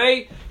runs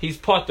away, he's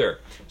potter.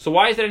 So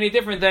why is that any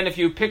different than if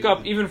you pick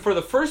up even for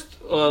the first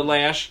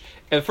lash,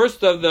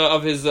 first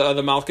of his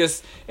the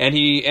malchus, and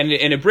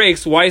it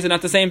breaks? Why is it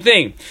not the same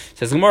thing? It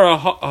says Gemara,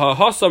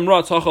 hasam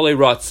ratz hachale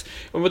ratz.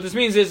 And what this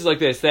means is like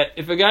this: that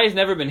if a guy's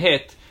never been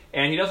hit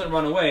and he doesn't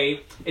run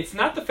away, it's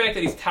not the fact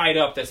that he's tied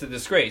up that's a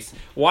disgrace.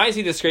 Why is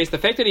he disgraced? The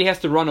fact that he has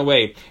to run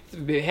away.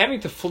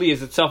 Having to flee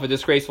is itself a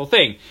disgraceful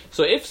thing.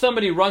 So if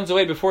somebody runs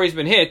away before he's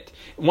been hit,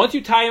 once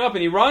you tie him up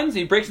and he runs,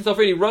 he breaks himself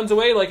free, he runs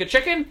away like a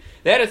chicken,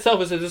 that itself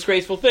is a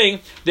disgraceful thing.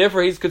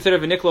 Therefore he's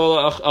considered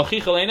v'niklo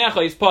achicha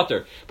leinecha, he's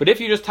potter. But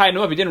if you just tied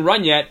him up, he didn't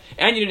run yet,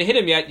 and you didn't hit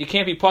him yet, you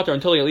can't be potter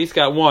until he at least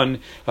got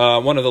one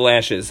of the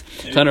lashes.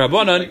 Tanur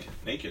Rabbanan, like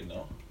naked,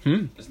 no?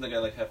 Isn't the guy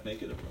like half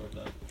naked or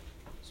not?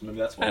 Maybe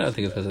that's why I don't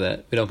think it's because of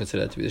that. We don't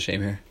consider that to be the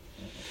shame here.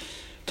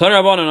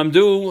 Tanur Rabbanan,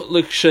 Amdu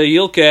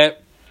l'kshayilke.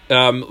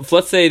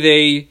 Let's say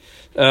they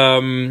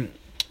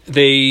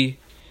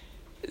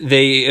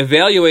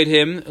evaluate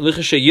him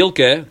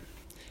l'kshayilke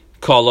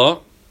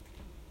kala.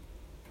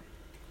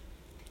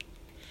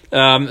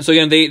 So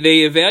again,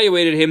 they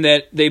evaluated him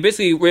that they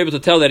basically were able to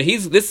tell that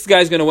this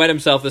guy's going to wet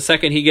himself the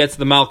second he gets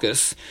the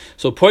malchus.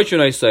 So poitron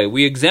I say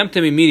we exempt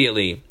him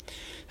immediately.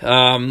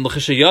 But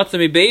if he's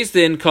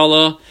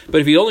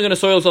only going to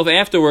soil himself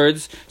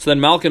afterwards, so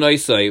then malkin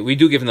oisai, we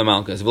do give him the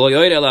malchus.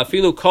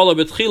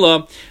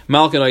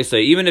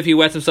 Even if he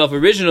wets himself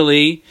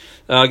originally,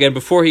 again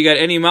before he got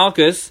any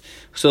malchus,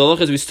 so the loch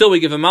is we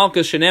give him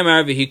malchus.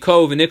 Shenemar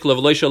v'hiko v'nikla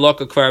v'loisha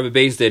loka kvar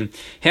bebezdin.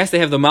 Has to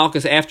have the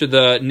malchus after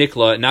the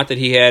nikla, not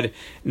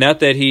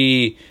that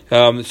he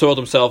soiled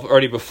himself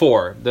already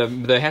before.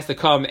 That has to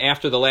come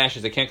after the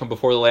lashes. It can't come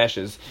before the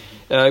lashes.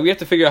 We have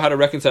to figure out how to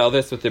reconcile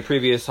this with the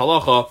previous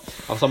halacha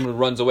of someone who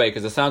runs away,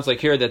 because it sounds like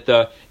here that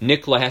the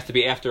nikla has to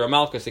be after a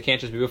malchus. It can't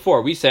just be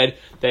before. We said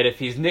that if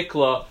he's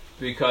nikla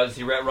because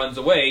he runs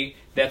away,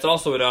 that's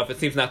also enough. It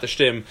seems not to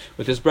shtim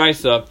with this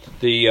brisa.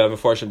 The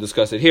Mefarshim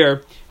discuss it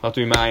here. I'll have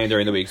to be ma'ayin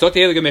during the week. So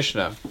the Heilige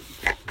Mishnah. We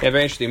have a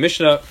very interesting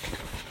Mishnah.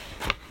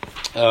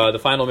 The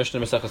final Mishnah,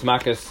 Maseches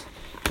Makkos.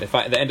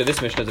 The end of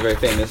this Mishnah is a very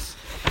famous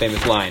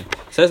line.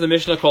 It says the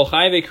Mishnah, Kol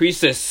chayve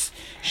krisis.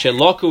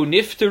 Sheloku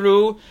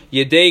nifteru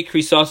yedei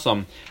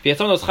krisasam. If you had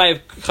someone who's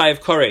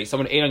chayav korei,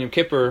 someone ate on Yom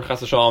Kippur, chas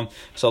v'shalom,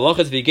 so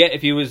lochas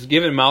if he was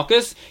given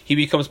malchus, he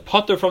becomes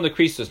potter from the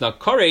krisus. Now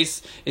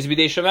koreis is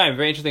bidei shamayim.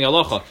 Very interesting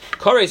halacha.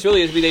 Koreis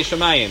really is bidei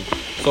shamayim.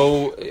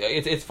 So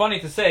it's funny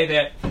to say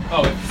that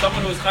if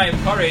someone who's chayav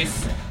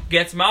koreis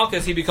gets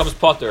malchus, he becomes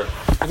potter.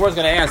 The Gemara is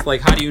going to ask,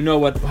 like, how do you know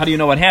what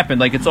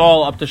happened? Like, it's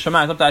all up to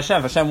Shema, it's up to Hashem.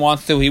 If Hashem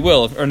wants to, he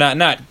will, or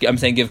not. I'm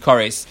saying give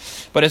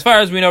kares. But as far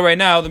as we know right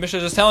now, the Mishnah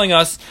is just telling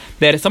us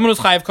that if someone who's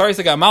chayav kares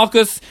that got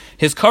malchus,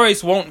 his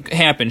kares won't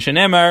happen.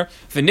 Shenemar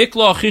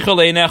v'niklo achicha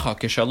leinecha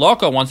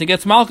kishalaka. Once he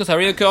gets malchus,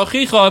 hariyah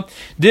ke'achicha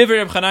divrei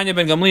Reb Chananya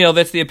ben Gamliel.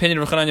 That's the opinion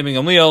of Reb Chananya ben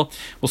Gamliel.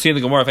 We'll see in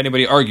the Gemara if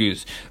anybody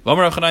argues.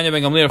 V'amar Reb Chananya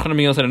ben Gamliel. Reb Chananya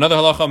ben Gamliel said another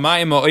halacha.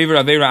 Ma'im ha'over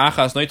avera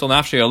achas noitel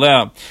nafshei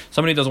aleh.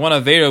 Somebody does one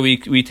avera,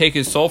 we take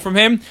his soul from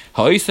him.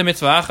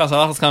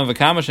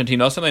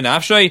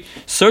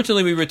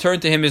 Certainly we return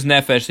to him his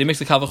nefesh. So he makes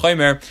the kal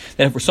v'chomer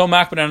that if we're so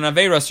makbid on an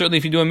avera, certainly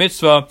if you do a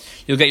mitzvah,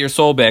 you'll get your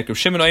soul back. Rav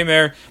Shimon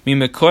Omer mi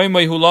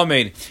mekoymei hu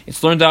lamed.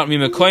 It's learned out mi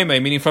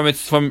mekoymei, meaning from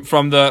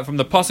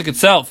the pasuk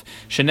itself.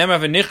 Shenemar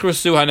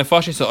v'nichrusu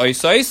hanefashis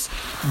ha'oisais.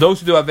 Those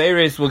who do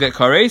averes will get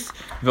kares.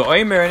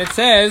 V'omer, and it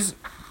says,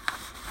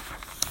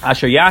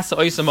 Asher yasa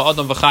oisam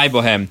ha'adam v'chai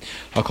bohem.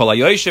 Hakol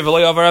ha'yoyshev v'lo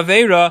yavar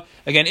avera.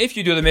 Again, if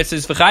you do the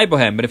mitzvahs v'chai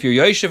bohem, but if you're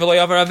yoyshev v'lo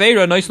yavar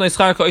avera, nois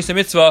schar ka'oisam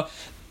mitzvah.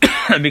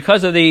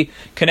 Because of the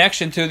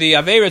connection to the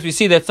averas, we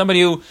see that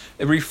somebody who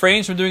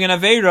refrains from doing an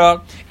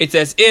avera, it's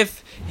as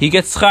if he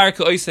gets schar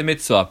ka'oisam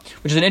mitzvah,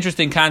 which is an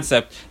interesting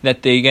concept.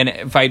 That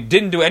if I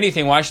didn't do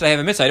anything, why should I have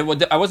a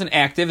mitzvah? I wasn't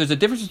active. There's a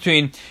difference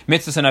between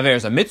mitzvahs and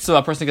averas. A mitzvah,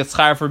 a person gets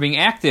schar for being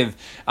active.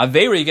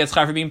 Avera, he gets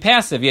schar for being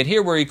passive. Yet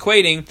here we're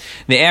equating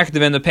the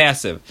active and the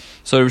passive.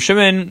 So Rav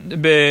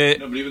Shimon, but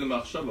even the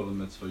machshava of the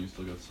mitzvah, you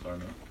still get schar,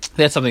 no?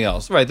 That's something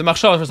else, right? The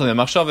machshava is for something.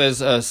 Machshava is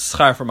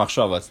schar for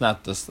machshava. It's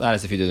not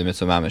as if you do the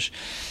mitzvah mamish.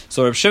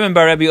 So Reb Shimon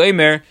bar Rabbi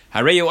Omer,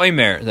 Hareyu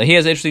Omer. He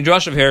has an interesting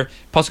drush of here.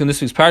 Pasuk in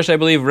this week's parsha, I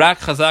believe. Rak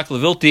chazak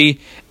levilti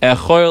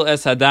echoil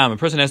es hadam. A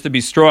person has to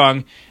be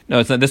strong. No,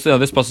 it's not this.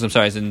 This pasuk, I'm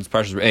sorry, it's in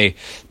parsha A.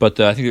 But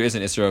I think there is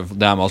an isra of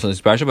dam also in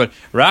this parsha. But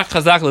rak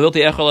chazak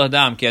levilti echoil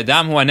hadam ki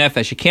adam hu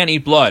anefesh. You can't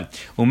eat blood.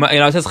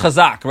 It says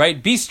chazak,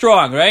 right? Be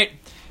strong, right?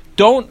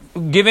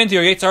 Don't give in to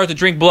your Yetzer Hara to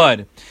drink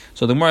blood.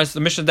 So the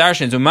Mishnah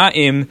Darshans,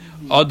 Ma'im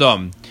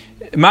Adam,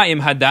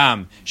 Ma'im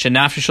Hadam,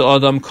 Shenafsh Shel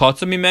Adam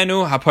Kotza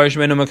Mimenu, Haparish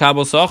Menu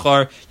Makabel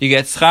Sachar. You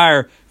get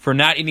schar for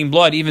not eating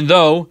blood, even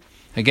though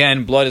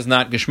Again, blood is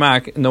not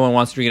geshmak. No one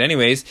wants to drink it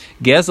anyways.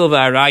 Gezel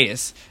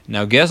v'arayis.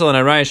 Now, gezel and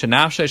arayis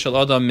shenafshe shel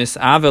adam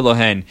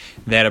misavelohen.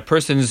 That a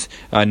person's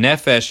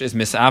nefesh is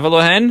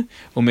misavelohen,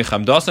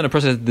 umichamdos, and a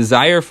person's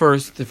desire for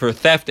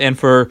theft and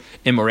for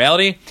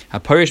immorality.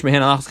 Haparish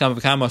mehen alachas kama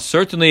v'kama.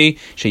 Certainly,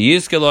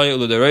 sheyizkeloi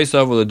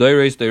uluderoisav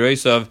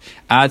uludoiroisav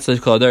ad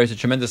tzlich kol adoris. A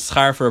tremendous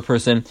schar for a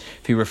person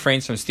if he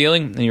refrains from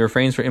stealing and he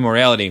refrains from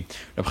immorality.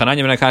 Reb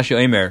Chananya ben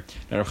Akashya Omer.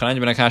 Now, Reb Chananya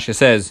ben Akashya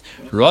says,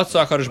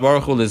 Rotza HaKadosh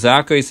Baruch Hu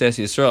lezakoi, says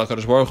Yisrael,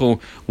 HaKadosh Baruch Hu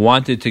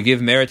wanted to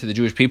give merit to the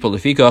Jewish people.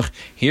 Lefikach,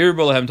 here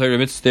b'lehem Torah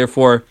mitzvahs.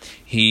 Therefore,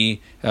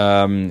 he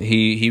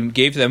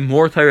gave them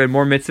more Torah and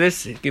more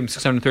mitzvahs. He gave them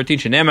 613.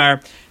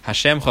 Shenemar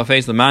Hashem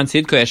chafez leman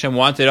tzidko. Hashem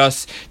wanted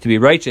us to be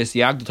righteous.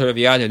 Yag the Torah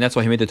v'yad, and that's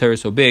why He made the Torah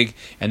so big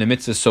and the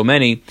mitzvahs so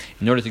many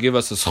in order to give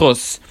us a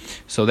schus.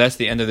 So that's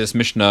the end of this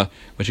Mishnah,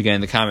 which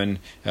again, the common,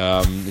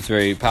 it's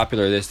very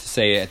popular this to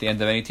say at the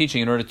end of any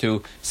teaching in order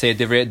to say a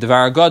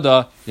devar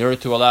agada in order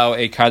to allow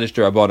a kaddish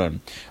d'Rabbanan.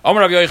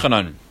 Amar Rabbi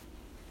Yochanan.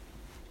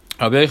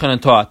 Rabbi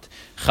Yochanan taught,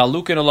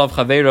 Chalukin olav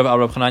chaveirav al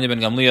Rab Chananya ben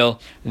Gamliel.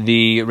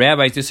 The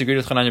rabbis disagreed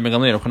with Chananya ben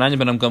Gamliel. Rab Chananya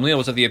ben Gamliel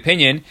was of the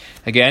opinion,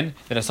 again,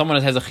 that if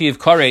someone has a chiv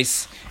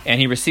kares and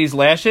he receives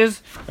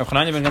lashes, Rab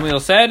Chananya ben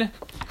Gamliel said,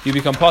 you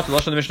become part. The lashon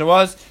of the Mishnah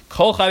was,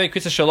 Kol chavei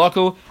krisa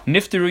shalaku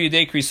nifteru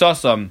yidei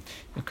krisasam.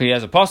 He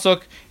has a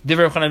pasuk,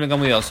 Divrei Rab Chananya ben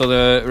Gamliel. So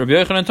the Rabbi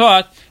Yochanan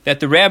taught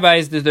that the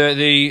rabbis,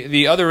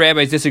 the other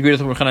rabbis disagreed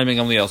with Rab Chananya ben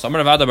Gamliel. So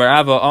Amar Avada bar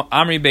Ava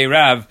Amri bei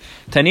Rav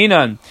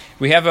Taninan.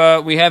 We have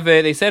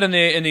they said in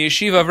the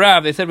yeshiva of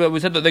Rav, they said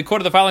that they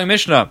quoted the following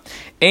Mishnah.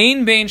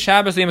 Ein bein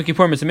Shabbos Yom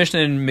Kippurim. It's a Mishnah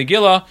in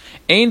Megillah.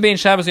 Ein bein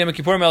Shabbos Yom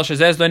Kippurim el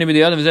shezez lo nimi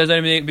b'yadam v'zez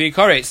lo nimi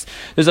b'yikares.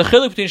 There's a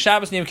chiluk between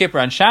Shabbos and Yom Kippur.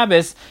 On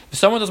Shabbos, if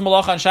someone does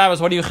malacha on Shabbos,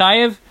 what do you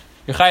chayiv?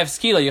 You chayiv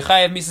skila, you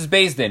chayiv Mrs.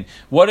 Bezdin.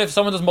 What if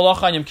someone does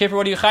malacha on Yom Kippur?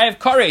 What do you chayiv?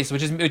 Kares,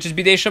 which is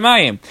bidei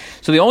shamayim.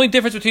 So the only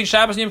difference between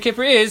Shabbos and Yom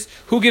Kippur is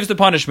who gives the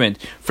punishment.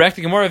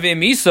 Frakti Gemara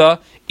ve'misa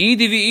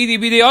idi v'idi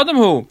bidei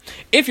adamhu.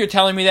 If you're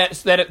telling me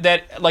that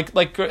like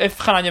if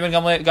Chananya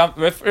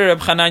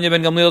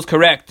ben Gamliel is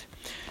correct,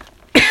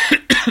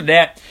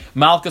 that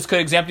Malchus could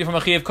exempt you from a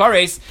chiyav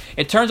kares,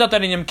 it turns out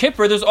that in Yom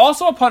Kippur there's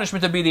also a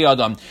punishment of bidei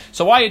adam.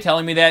 So why are you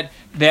telling me that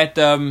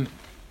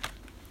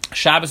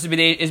Shabbos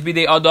is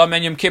bidei adam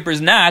and Yom Kippur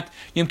is not?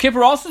 Yom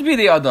Kippur also is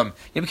bidei adam.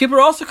 Yom Kippur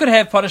also could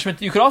have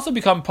punishment. You could also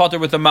become potter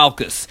with a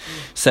Malchus.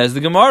 Says the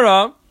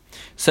Gemara,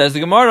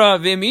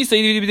 V'misa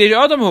yidi b'dei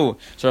adamhu.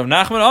 So Rav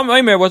Nachman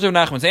Omer, what's Rav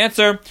Nachman's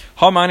answer?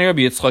 Hamani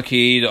Rabbi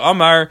Yitzchak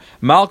Amar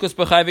Malchus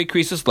b'chayvei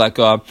krisus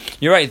leka.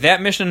 You're right.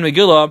 That Mishnah in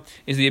Megillah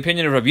is the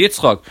opinion of Rabbi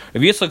Yitzchak.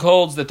 Rabbi Yitzchak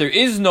holds that there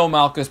is no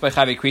Malchus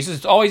b'chayvei krisus.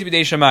 It's always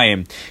b'dei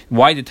shamayim.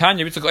 Why did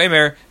Tanya Rabbi Yitzchak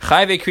Omer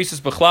chayvei krisus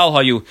b'chlal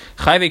hayu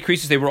chayvei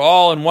krisus? They were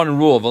all in one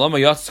rule. V'lama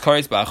yatzis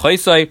kares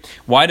ba'achaysai.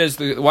 Why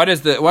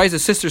is the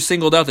sister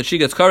singled out that she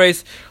gets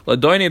kares?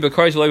 Ladoine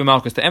b'kares v'loy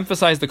b'malchus, to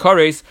emphasize the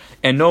kares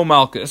and no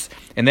Malchus.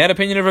 And that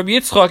opinion of Rabbi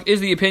Yitzchak is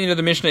the opinion of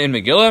the Mishnah in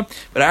Megillah,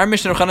 but our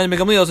Mishnah of Chananya ben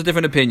Gamliel is a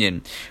different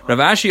opinion. Rav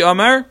Ashi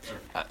Amar.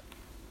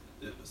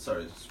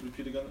 Sorry, just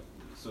repeat again.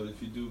 So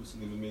if you do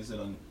something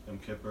amazing on Yom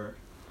Kippur,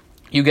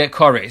 you get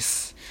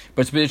kares,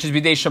 but it's just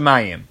bidei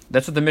shamayim.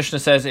 That's what the Mishnah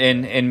says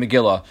in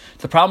Megillah.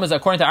 The problem is,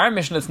 according to our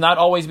Mishnah, it's not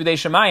always bidei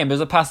shamayim. There's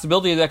a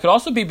possibility that could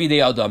also be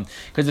bidei adam,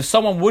 because if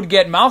someone would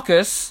get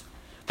Malchus,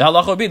 the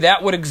halacha would be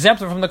that would exempt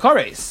them from the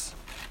kares.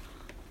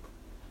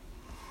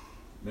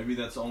 maybe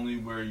that's only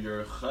where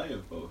you're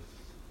chayav both.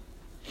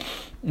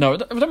 No, we're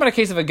talking about a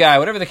case of a guy,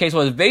 whatever the case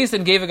was, based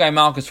and gave a guy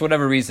Malchus for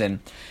whatever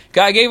reason.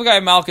 Guy gave a guy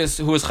Malchus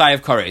who was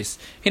chayav kares.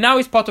 Now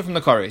he's potter from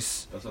the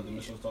kares. That's what the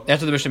Mishnah was talking about?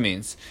 That's what the Mishnah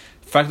means.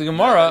 Frankly,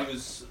 Gemara. He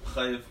was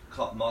chayav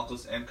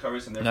Malchus and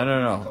kares, and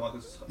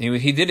No.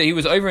 He did it. He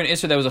was over in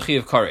Isra that was a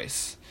chayav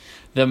kares.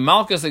 The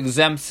Malchus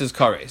exempts his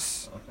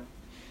kares. Okay.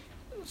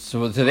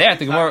 So to that,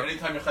 the Gemara.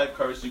 Anytime you're chayav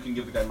kares, you can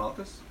give the guy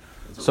Malchus?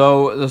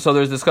 So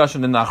there's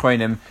discussion in the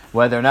Achrayim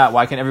whether or not,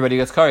 why can't everybody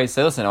get kares?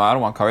 Say, listen, I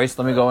don't want kares.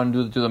 Let me go and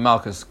do the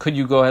Malchus. Could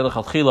you go ahead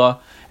l'chatchila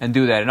and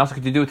do that? And also,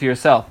 could you do it to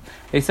yourself?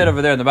 They said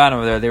over there in the bottom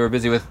over there, they were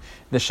busy with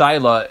the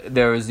shaila.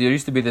 There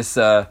used to be this,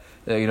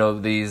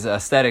 these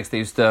aesthetics. They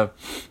used to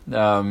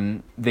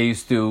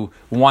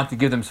want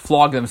to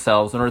flog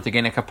themselves in order to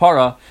gain a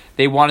kapara.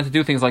 They wanted to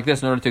do things like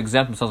this in order to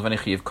exempt themselves of any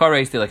chiyav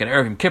kares. They, like an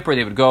Erev Yom Kippur,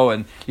 they would go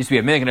and used to be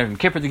a minhag in Erev Yom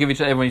Kippur to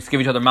everyone used to give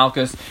each other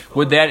Malchus.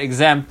 Would that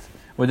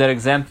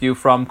exempt you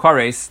from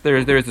kares? There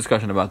is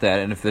discussion about that,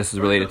 and if this is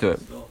related to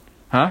it.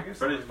 Huh?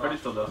 Freddie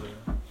still does it.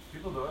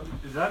 People do it.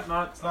 Is that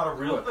not? It's not a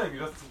real thing. You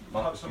just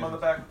touch them on the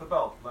back of the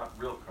belt, not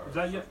real cars. Is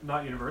that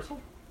not universal?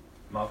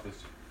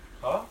 Malchus.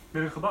 Huh?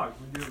 Maybe Chabad.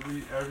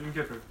 We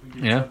get her.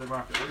 Yeah.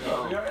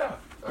 Yeah.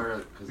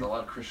 Because a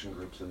lot of Christian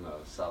groups in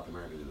South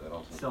America do that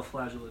also.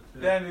 Self-flagellate.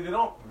 Yeah, they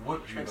don't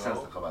whip you. Makes sense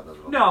to Chabad does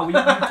it. No, you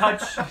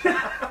touch.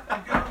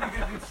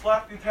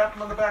 you tap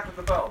them on the back of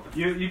the belt.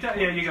 You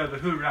go the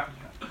hu racham.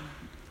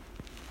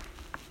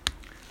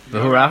 The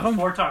hu racham?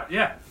 4 times.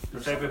 Yeah. You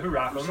say the hu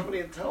racham. Somebody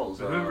in tells.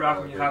 The hu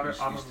racham. You have it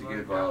on used to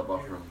give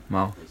Bachram.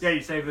 No. Yeah,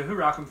 you say the hu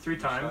racham 3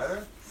 times.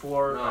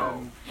 For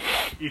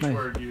each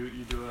word you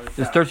do a.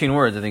 There's 13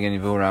 words, I think, in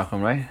Yivu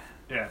Racham, right?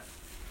 Yeah.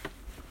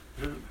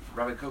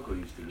 Rabbi Coco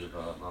used to give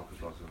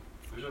Malkus also.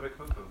 Who's Rabbi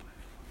Coco?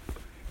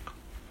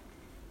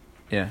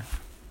 Yeah.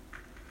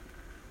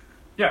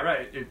 Yeah,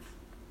 right. It's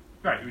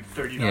right. It was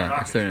 39 Yeah,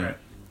 Makkos, it's 39. right?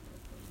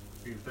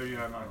 It was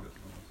 39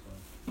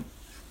 Makkos.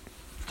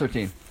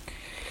 13.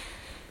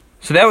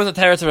 So that was the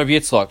teretz of Rabbi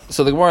Yitzchak.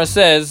 So the Gemara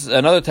says,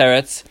 another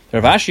teretz,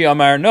 Rav Ashi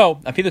Amar, no,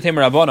 Apidu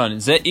Temer Rabbanon,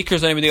 Zeh Iker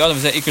Zonim B'dei Adam,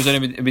 Zeh Iker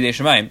Zonim B'dei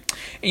Shemayim.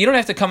 You don't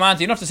have to come on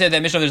to, you don't have to say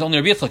that Mishnah there's only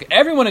Rabbi Yitzchak.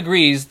 Everyone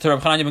agrees to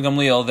Rav Chananya ben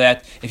Gamliel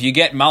that if you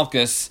get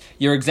Malkus,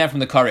 you're exempt from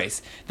the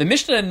Kares. The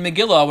Mishnah in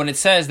Megillah, when it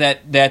says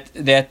that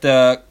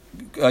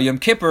Yom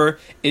Kippur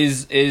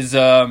is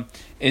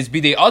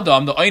B'dei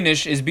Adam, the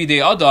Einish is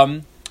B'dei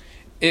Adam,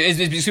 is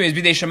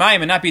bidei shemayim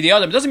and not bidei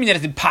adam. It doesn't mean that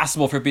it's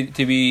impossible for it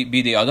to be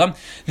bidei adam.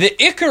 The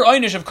ikar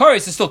einish of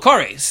kares is still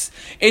kares.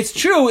 It's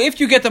true if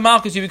you get the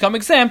malchus you become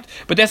exempt,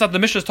 but that's not the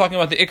Mishnah is talking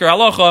about the ikar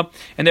halacha,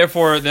 and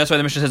therefore that's why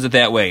the Mishnah says it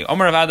that way.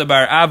 Omar Rav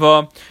Adabar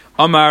Ava.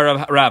 Omar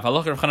Rav,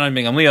 halacha Rav Chananya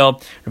ben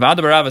Gamliel. Rav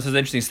Adabar Rav says an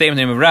interesting statement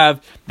in the name of Rav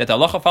that the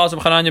halacha follows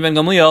Rav Chananya ben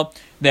Gamliel.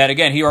 That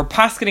again, he are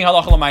paskening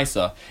halacha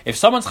lamaisa. If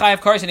someone's chayav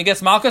kares and he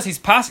gets malchus, he's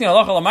paskening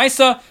halacha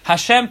lamaisa.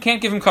 Hashem can't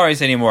give him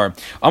kares anymore.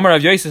 Omar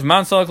Rav Yosef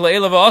man salak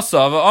le'elav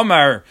asav.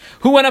 Omar,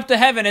 who went up to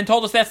heaven and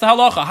told us that's the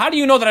halacha? How do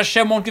you know that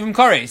Hashem won't give him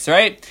kares?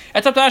 Right?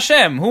 That's up to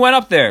Hashem. Who went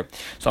up there?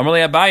 So Omar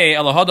le'Abaye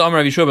Elahada Omar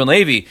Rav Yeshua ben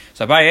Levi.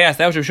 So Abaye asked,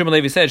 that was Rav Yeshua ben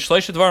Levi said,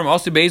 Shloisha dvarim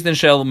also bezdin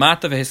shel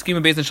mata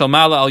v'heskima bezdin shel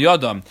mala al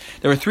yadam.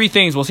 There were three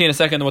things. We'll see in a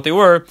second what they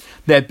were.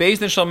 That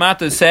bezdin shel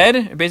mata said,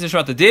 bezdin shel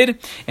mata did,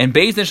 and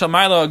bezdin shel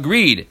mala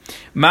agreed.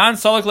 Man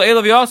salak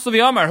le'elav asav.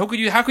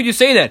 How could you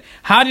say that?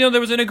 How do you know there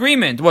was an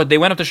agreement? What, they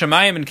went up to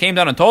Shemayim and came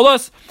down and told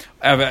us?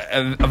 You're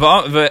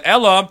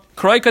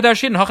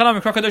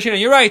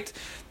right.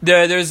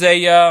 There's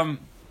a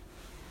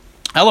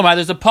Elamai,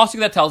 there's a pasuk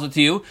that tells it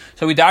to you,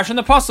 so we darshan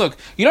the pasuk.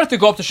 You don't have to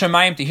go up to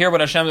Shemayim to hear what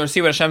Hashem or see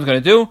what Hashem's going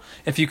to do.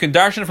 If you can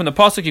darshan from the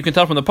pasuk, you can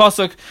tell from the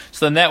pasuk.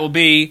 So then that will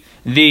be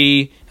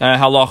the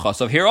halacha.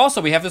 So here also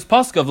we have this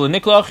pasuk of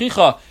l'nikla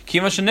achicha,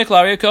 kima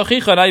shenikla ariyaka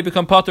achicha. Now you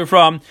become patur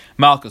from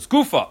Malkus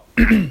Gufa.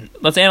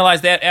 Let's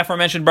analyze that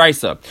aforementioned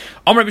brisa.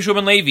 Amar Rabbi Yeshua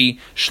ben Levi,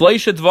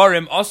 shleisha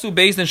dvarim asu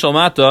bezdin shel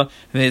mata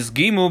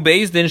v'hizgimu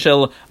bezdin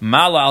shel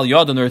mala al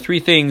yadon. There are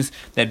three things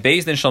that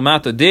bezdin shel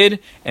mata did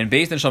and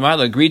bezdin shel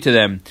mala agreed to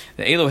them.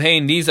 The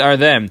Elohein, these are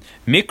them.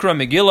 Mikra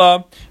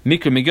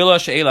Megillah,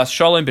 she'elas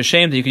shalom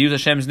b'shem, that you can use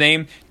Hashem's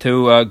name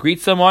to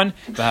greet someone.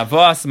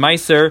 V'havas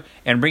meiser,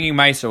 and bringing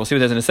meiser. We'll see what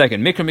that is in a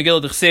second. Mikra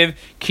Megillah d'chsiv,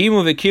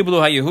 kimu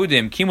v'kiblu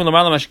ha'yehudim, kimu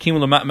l'mala mash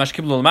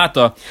kiblu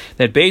l'mata,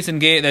 that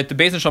the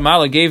Bezdin shel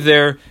mala gave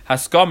their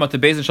haskama to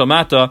Bezdin shel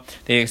mata.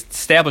 They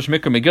established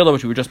Mikra Megillah,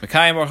 which we were just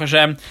mekayim Baruch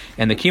Hashem,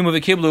 and the kimu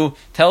v'kiblu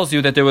tells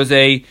you that there was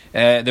a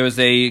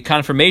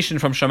confirmation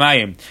from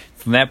Shemayim.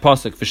 From that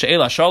pasuk,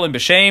 v'she'ela shalom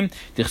b'shem,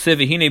 dichsev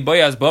v'hinei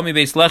boyaz b'ami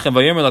beis lechem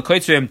v'yomer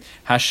l'koitzrim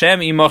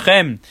Hashem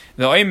imochem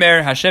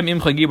v'oimer Hashem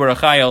imcha gibor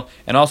achayil,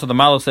 and also the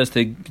Malach says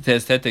to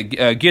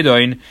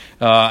Gideon,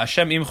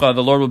 Hashem imcha,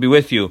 the Lord will be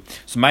with you.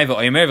 So my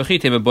v'oimer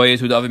v'chite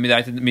b'boyaz hudav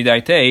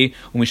midaitei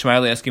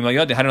u'mishmayel eskim al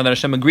yodei. How do you know that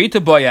Hashem agreed to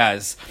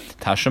Boyaz?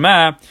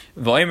 Tashma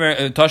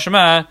v'oimer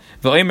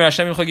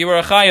Hashem imcha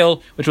gibor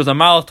achayil, which was a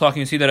Malach talking.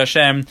 You see that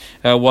Hashem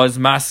was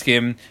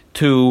maskim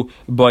to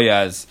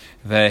Boyaz.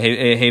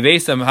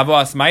 Hevesam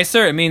havas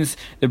meiser. It means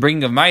the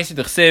bringing of meiser.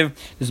 The chsiv.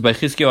 This is by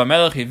Chizkiyahu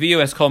HaMelech. Heviu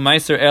has called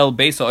meiser el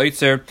beisa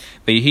oitzer.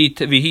 V'hi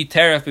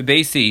teref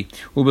bebeisi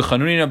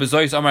ubechanunina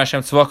bezois amar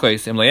Hashem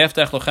tzvakos im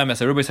leyeftach lochem es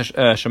arubis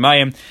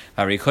shemayim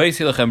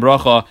v'arikoisi lochem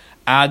bracha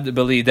ad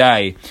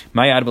belidai.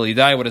 My ad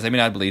belidai. What does that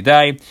mean? Ad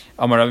belidai.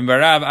 Amar Rabbi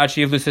Barav ad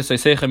sheyivlu sisay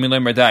seicha miloy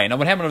merdai. Now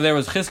what happened over there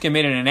was Chizkiyahu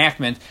made an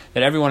enactment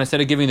that everyone,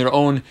 instead of giving their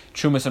own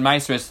trumas and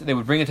meisers, they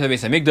would bring it to the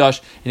Beis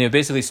Hamikdash and they would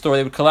basically store.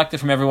 They would collect it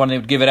from everyone and they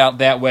would give it out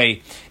that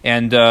way.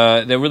 And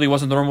there really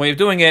wasn't the normal way of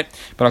doing it,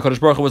 but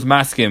HaKadosh Baruch Hu was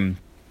maskim.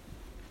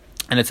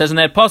 And it says in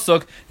that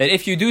pasuk that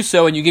if you do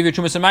so and you give your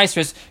trumas and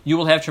meisers, you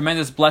will have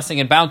tremendous blessing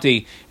and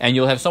bounty, and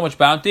you'll have so much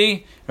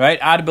bounty, right?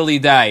 Ad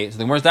belidai. So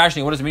the Gemara's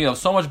darshaning, what does it mean? You'll have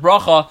so much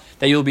bracha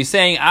that you'll be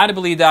saying ad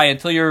belidai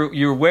until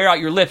you wear out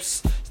your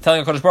lips,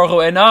 telling HaKadosh Baruch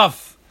Hu,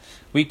 enough,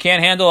 we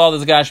can't handle all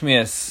this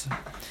gashmias.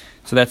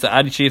 So that's the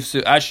ad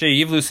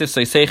yivlu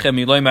sifsei seichem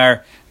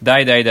miloymar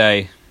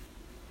dai.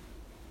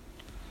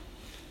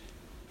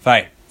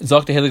 Fine.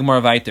 Zok the Hilig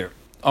Gemara weiter.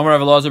 Amar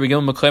Rav Elazar begin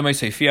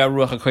Makkos Hefia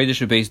Ruach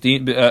HaKodesh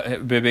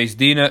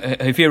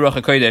Hefia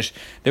Ruach HaKodesh.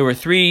 There were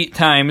 3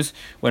 times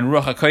when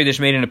Ruach HaKodesh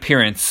made an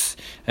appearance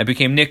and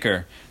became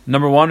nicker.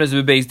 Number 1 is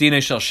the Beis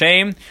Dina Shel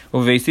Shem,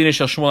 or Beis Dina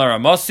Shel Shmuel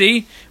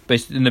Aramasi,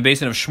 in the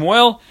basin of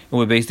Shmuel, and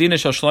with Beis Dina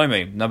Shel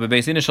Shloimeh. Now,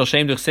 Beis Dina Shel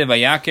Shem Duchsev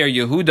Vayaker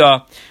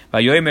Yehuda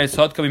Vayomer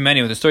Tzadka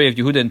B'Meni. With the story of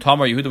Yehuda and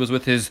Tamar, Yehuda was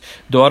with his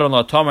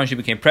daughter-in-law Tamar, and she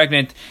became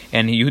pregnant,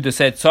 and Yehuda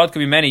said, Tzadka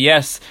B'Meni,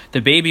 yes,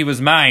 the baby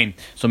was mine.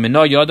 So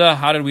Minna Yoda,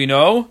 how did we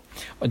know?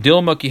 How did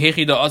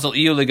Yehuda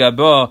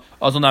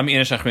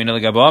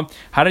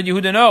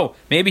know?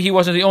 Maybe he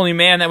wasn't the only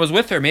man that was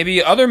with her.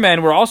 Maybe other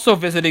men were also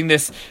visiting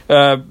this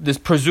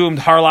presumed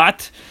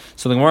harlot.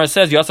 So the Gemara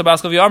says, Yatsa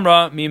Baskal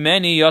V'Amra,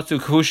 Mimeni Yatsu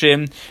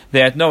Kushim,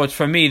 that no, it's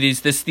from me.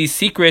 These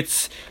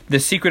secrets, the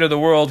secret of the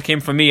world came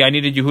from me. I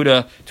needed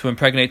Yehuda to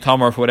impregnate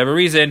Tamar for whatever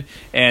reason,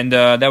 and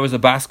that was the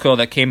Baskal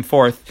that came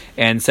forth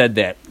and said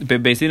that.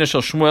 Be'ezina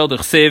shel Shmuel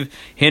d'chsiv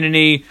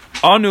hineni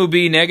anu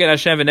bi neged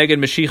Hashem v'neged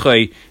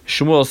Meshichai.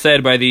 Shmuel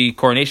said by the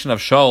coronation of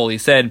Shaul, he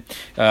said,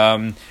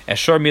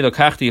 Ashur mi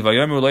lokachti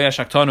v'yomer lo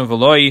yashaktanu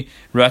v'loi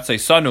ratzai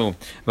sanu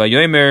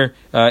v'yomer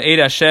eid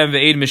Hashem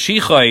v'eid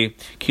Meshichai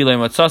ki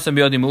le'matzasem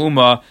b'yodi mu'uma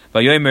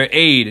v'yomer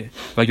eid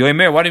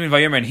v'yomer. What do you mean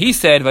v'yomer? And he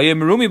said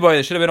v'yomer rumi boy.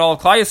 That should have been all of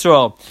Klal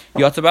Yisrael.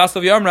 Yatzabas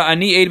v'yomra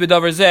ani eid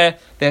b'davar zeh.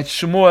 That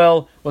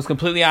Shmuel was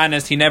completely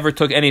honest. He never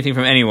took anything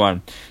from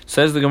anyone.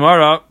 Says the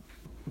Gemara.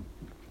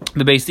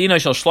 The Beisdina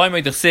shall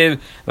Shlomo d'chsiv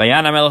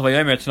v'yan Melech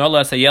v'yomer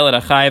tnolas hayeled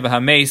achai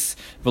v'hameis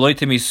v'loy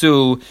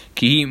temisu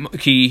ki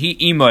hi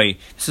imoi.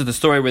 This is the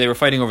story where they were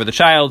fighting over the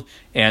child,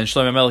 and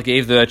Shlomo Melech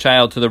gave the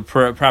child to the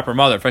proper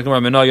mother. How did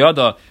Shlomo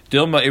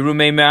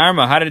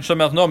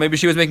Melech know? Maybe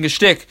she was making a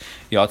shtick.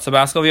 Yatsa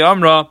Baskal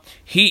v'Amra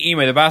hi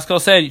imoi. The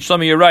Baskal said,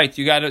 Shlomo, you're right.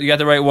 You got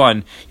the right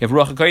one. You have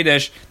Ruach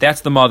HaKodesh.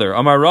 That's the mother.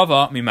 Amar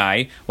Rava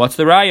mimai. What's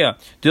the raya?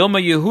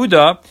 Dilma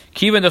Yehuda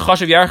kivan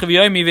dechashav yarchav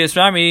yomi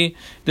v'esrami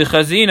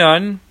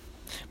dechazinan.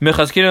 I'm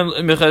sorry.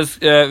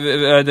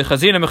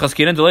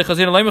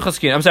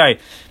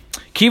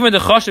 Kivan the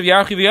chashav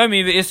yarchi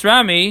v'yami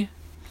v'isrami,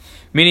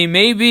 meaning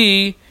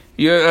maybe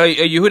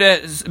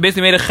Yehuda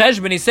basically made a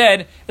cheshbon. He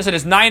said, "Listen,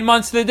 it's 9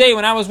 months to the day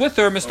when I was with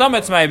her.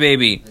 Mistamet's my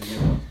baby."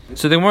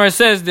 So the Gemara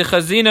says, "The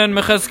chazinan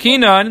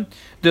mechaskinan,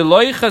 the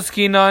loy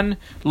chaskinan,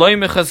 loy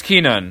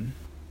mechaskinan."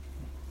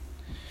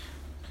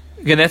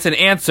 Again, that's an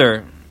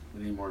answer.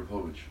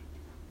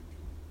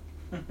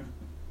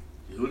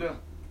 Yehuda.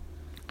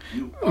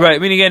 Right,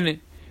 meaning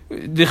again,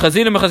 the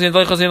chazina mechazina,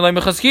 loy chazina, loy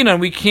mechaskinan.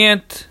 We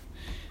can't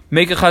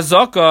make a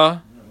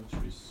chazaka.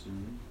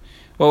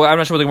 Well, I'm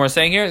not sure what the Gemara is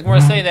saying here. The Gemara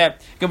is saying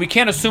that again, we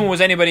can't assume it was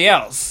anybody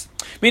else.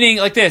 Meaning,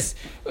 like this,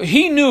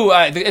 he knew.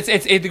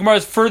 The Gemara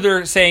is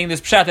further saying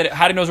this pshat that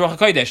how did he know it was Ruach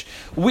HaKodesh?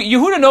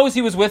 Yehuda knows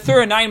he was with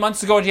her 9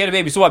 months ago and she had a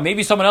baby. So what?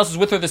 Maybe someone else was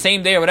with her the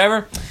same day or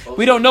whatever.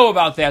 We don't know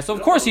about that. So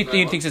of course he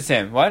thinks it's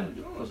him. What?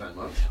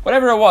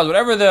 Whatever it was,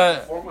 whatever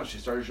the 4 months she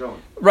started showing.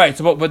 Right.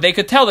 So, but they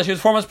could tell that she was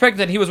 4 months pregnant.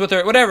 That he was with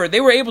her. Whatever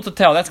they were able to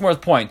tell. That's more the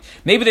point.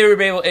 Maybe they would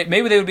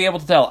be able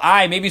to tell.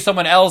 Maybe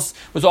someone else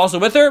was also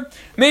with her.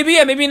 Maybe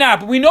yeah, maybe not.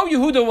 But we know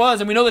Yehuda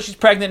was, and we know that she's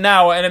pregnant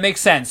now, and it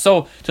makes sense.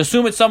 So to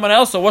assume it's someone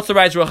else. So what's the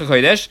right Ruach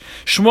HaKodesh?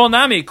 Shmuel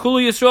Nami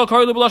Kulu Yisrael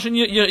Kari L'B'Lashon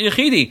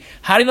Yechidi.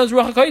 How do you know it's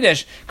Ruach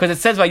HaKodesh? Because it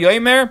says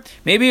Vayomer.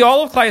 Maybe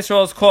all of Klal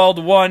Yisrael is called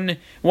one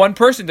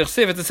person. It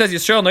says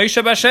Yisrael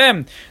Noisha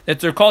B'Hashem, that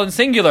they're called in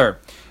singular.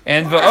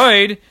 And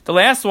Va'oid, the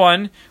last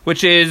one,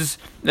 which is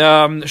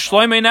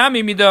Shloimei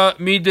Nami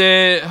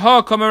Mide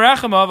Ha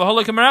Kamerachama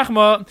V'Hola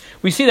Kamerachama.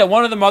 We see that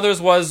one of the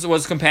mothers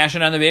was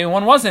compassionate on the baby, and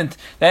one wasn't.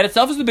 That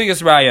itself is the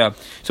biggest raya.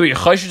 So you're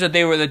choshesh that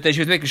she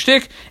was making a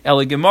shtick.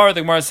 Eli Gemara,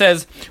 the Gemara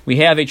says we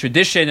have a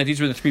tradition that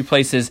these were the 3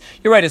 places.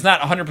 You're right, it's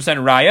not 100%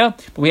 raya,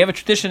 but we have a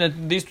tradition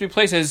that these 3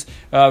 places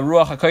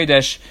Ruach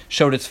HaKodesh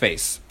showed its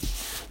face.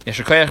 Next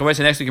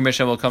week,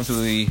 Mishnah will come to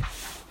the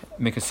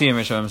Mekasiyim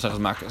Mishnah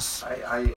Makkos.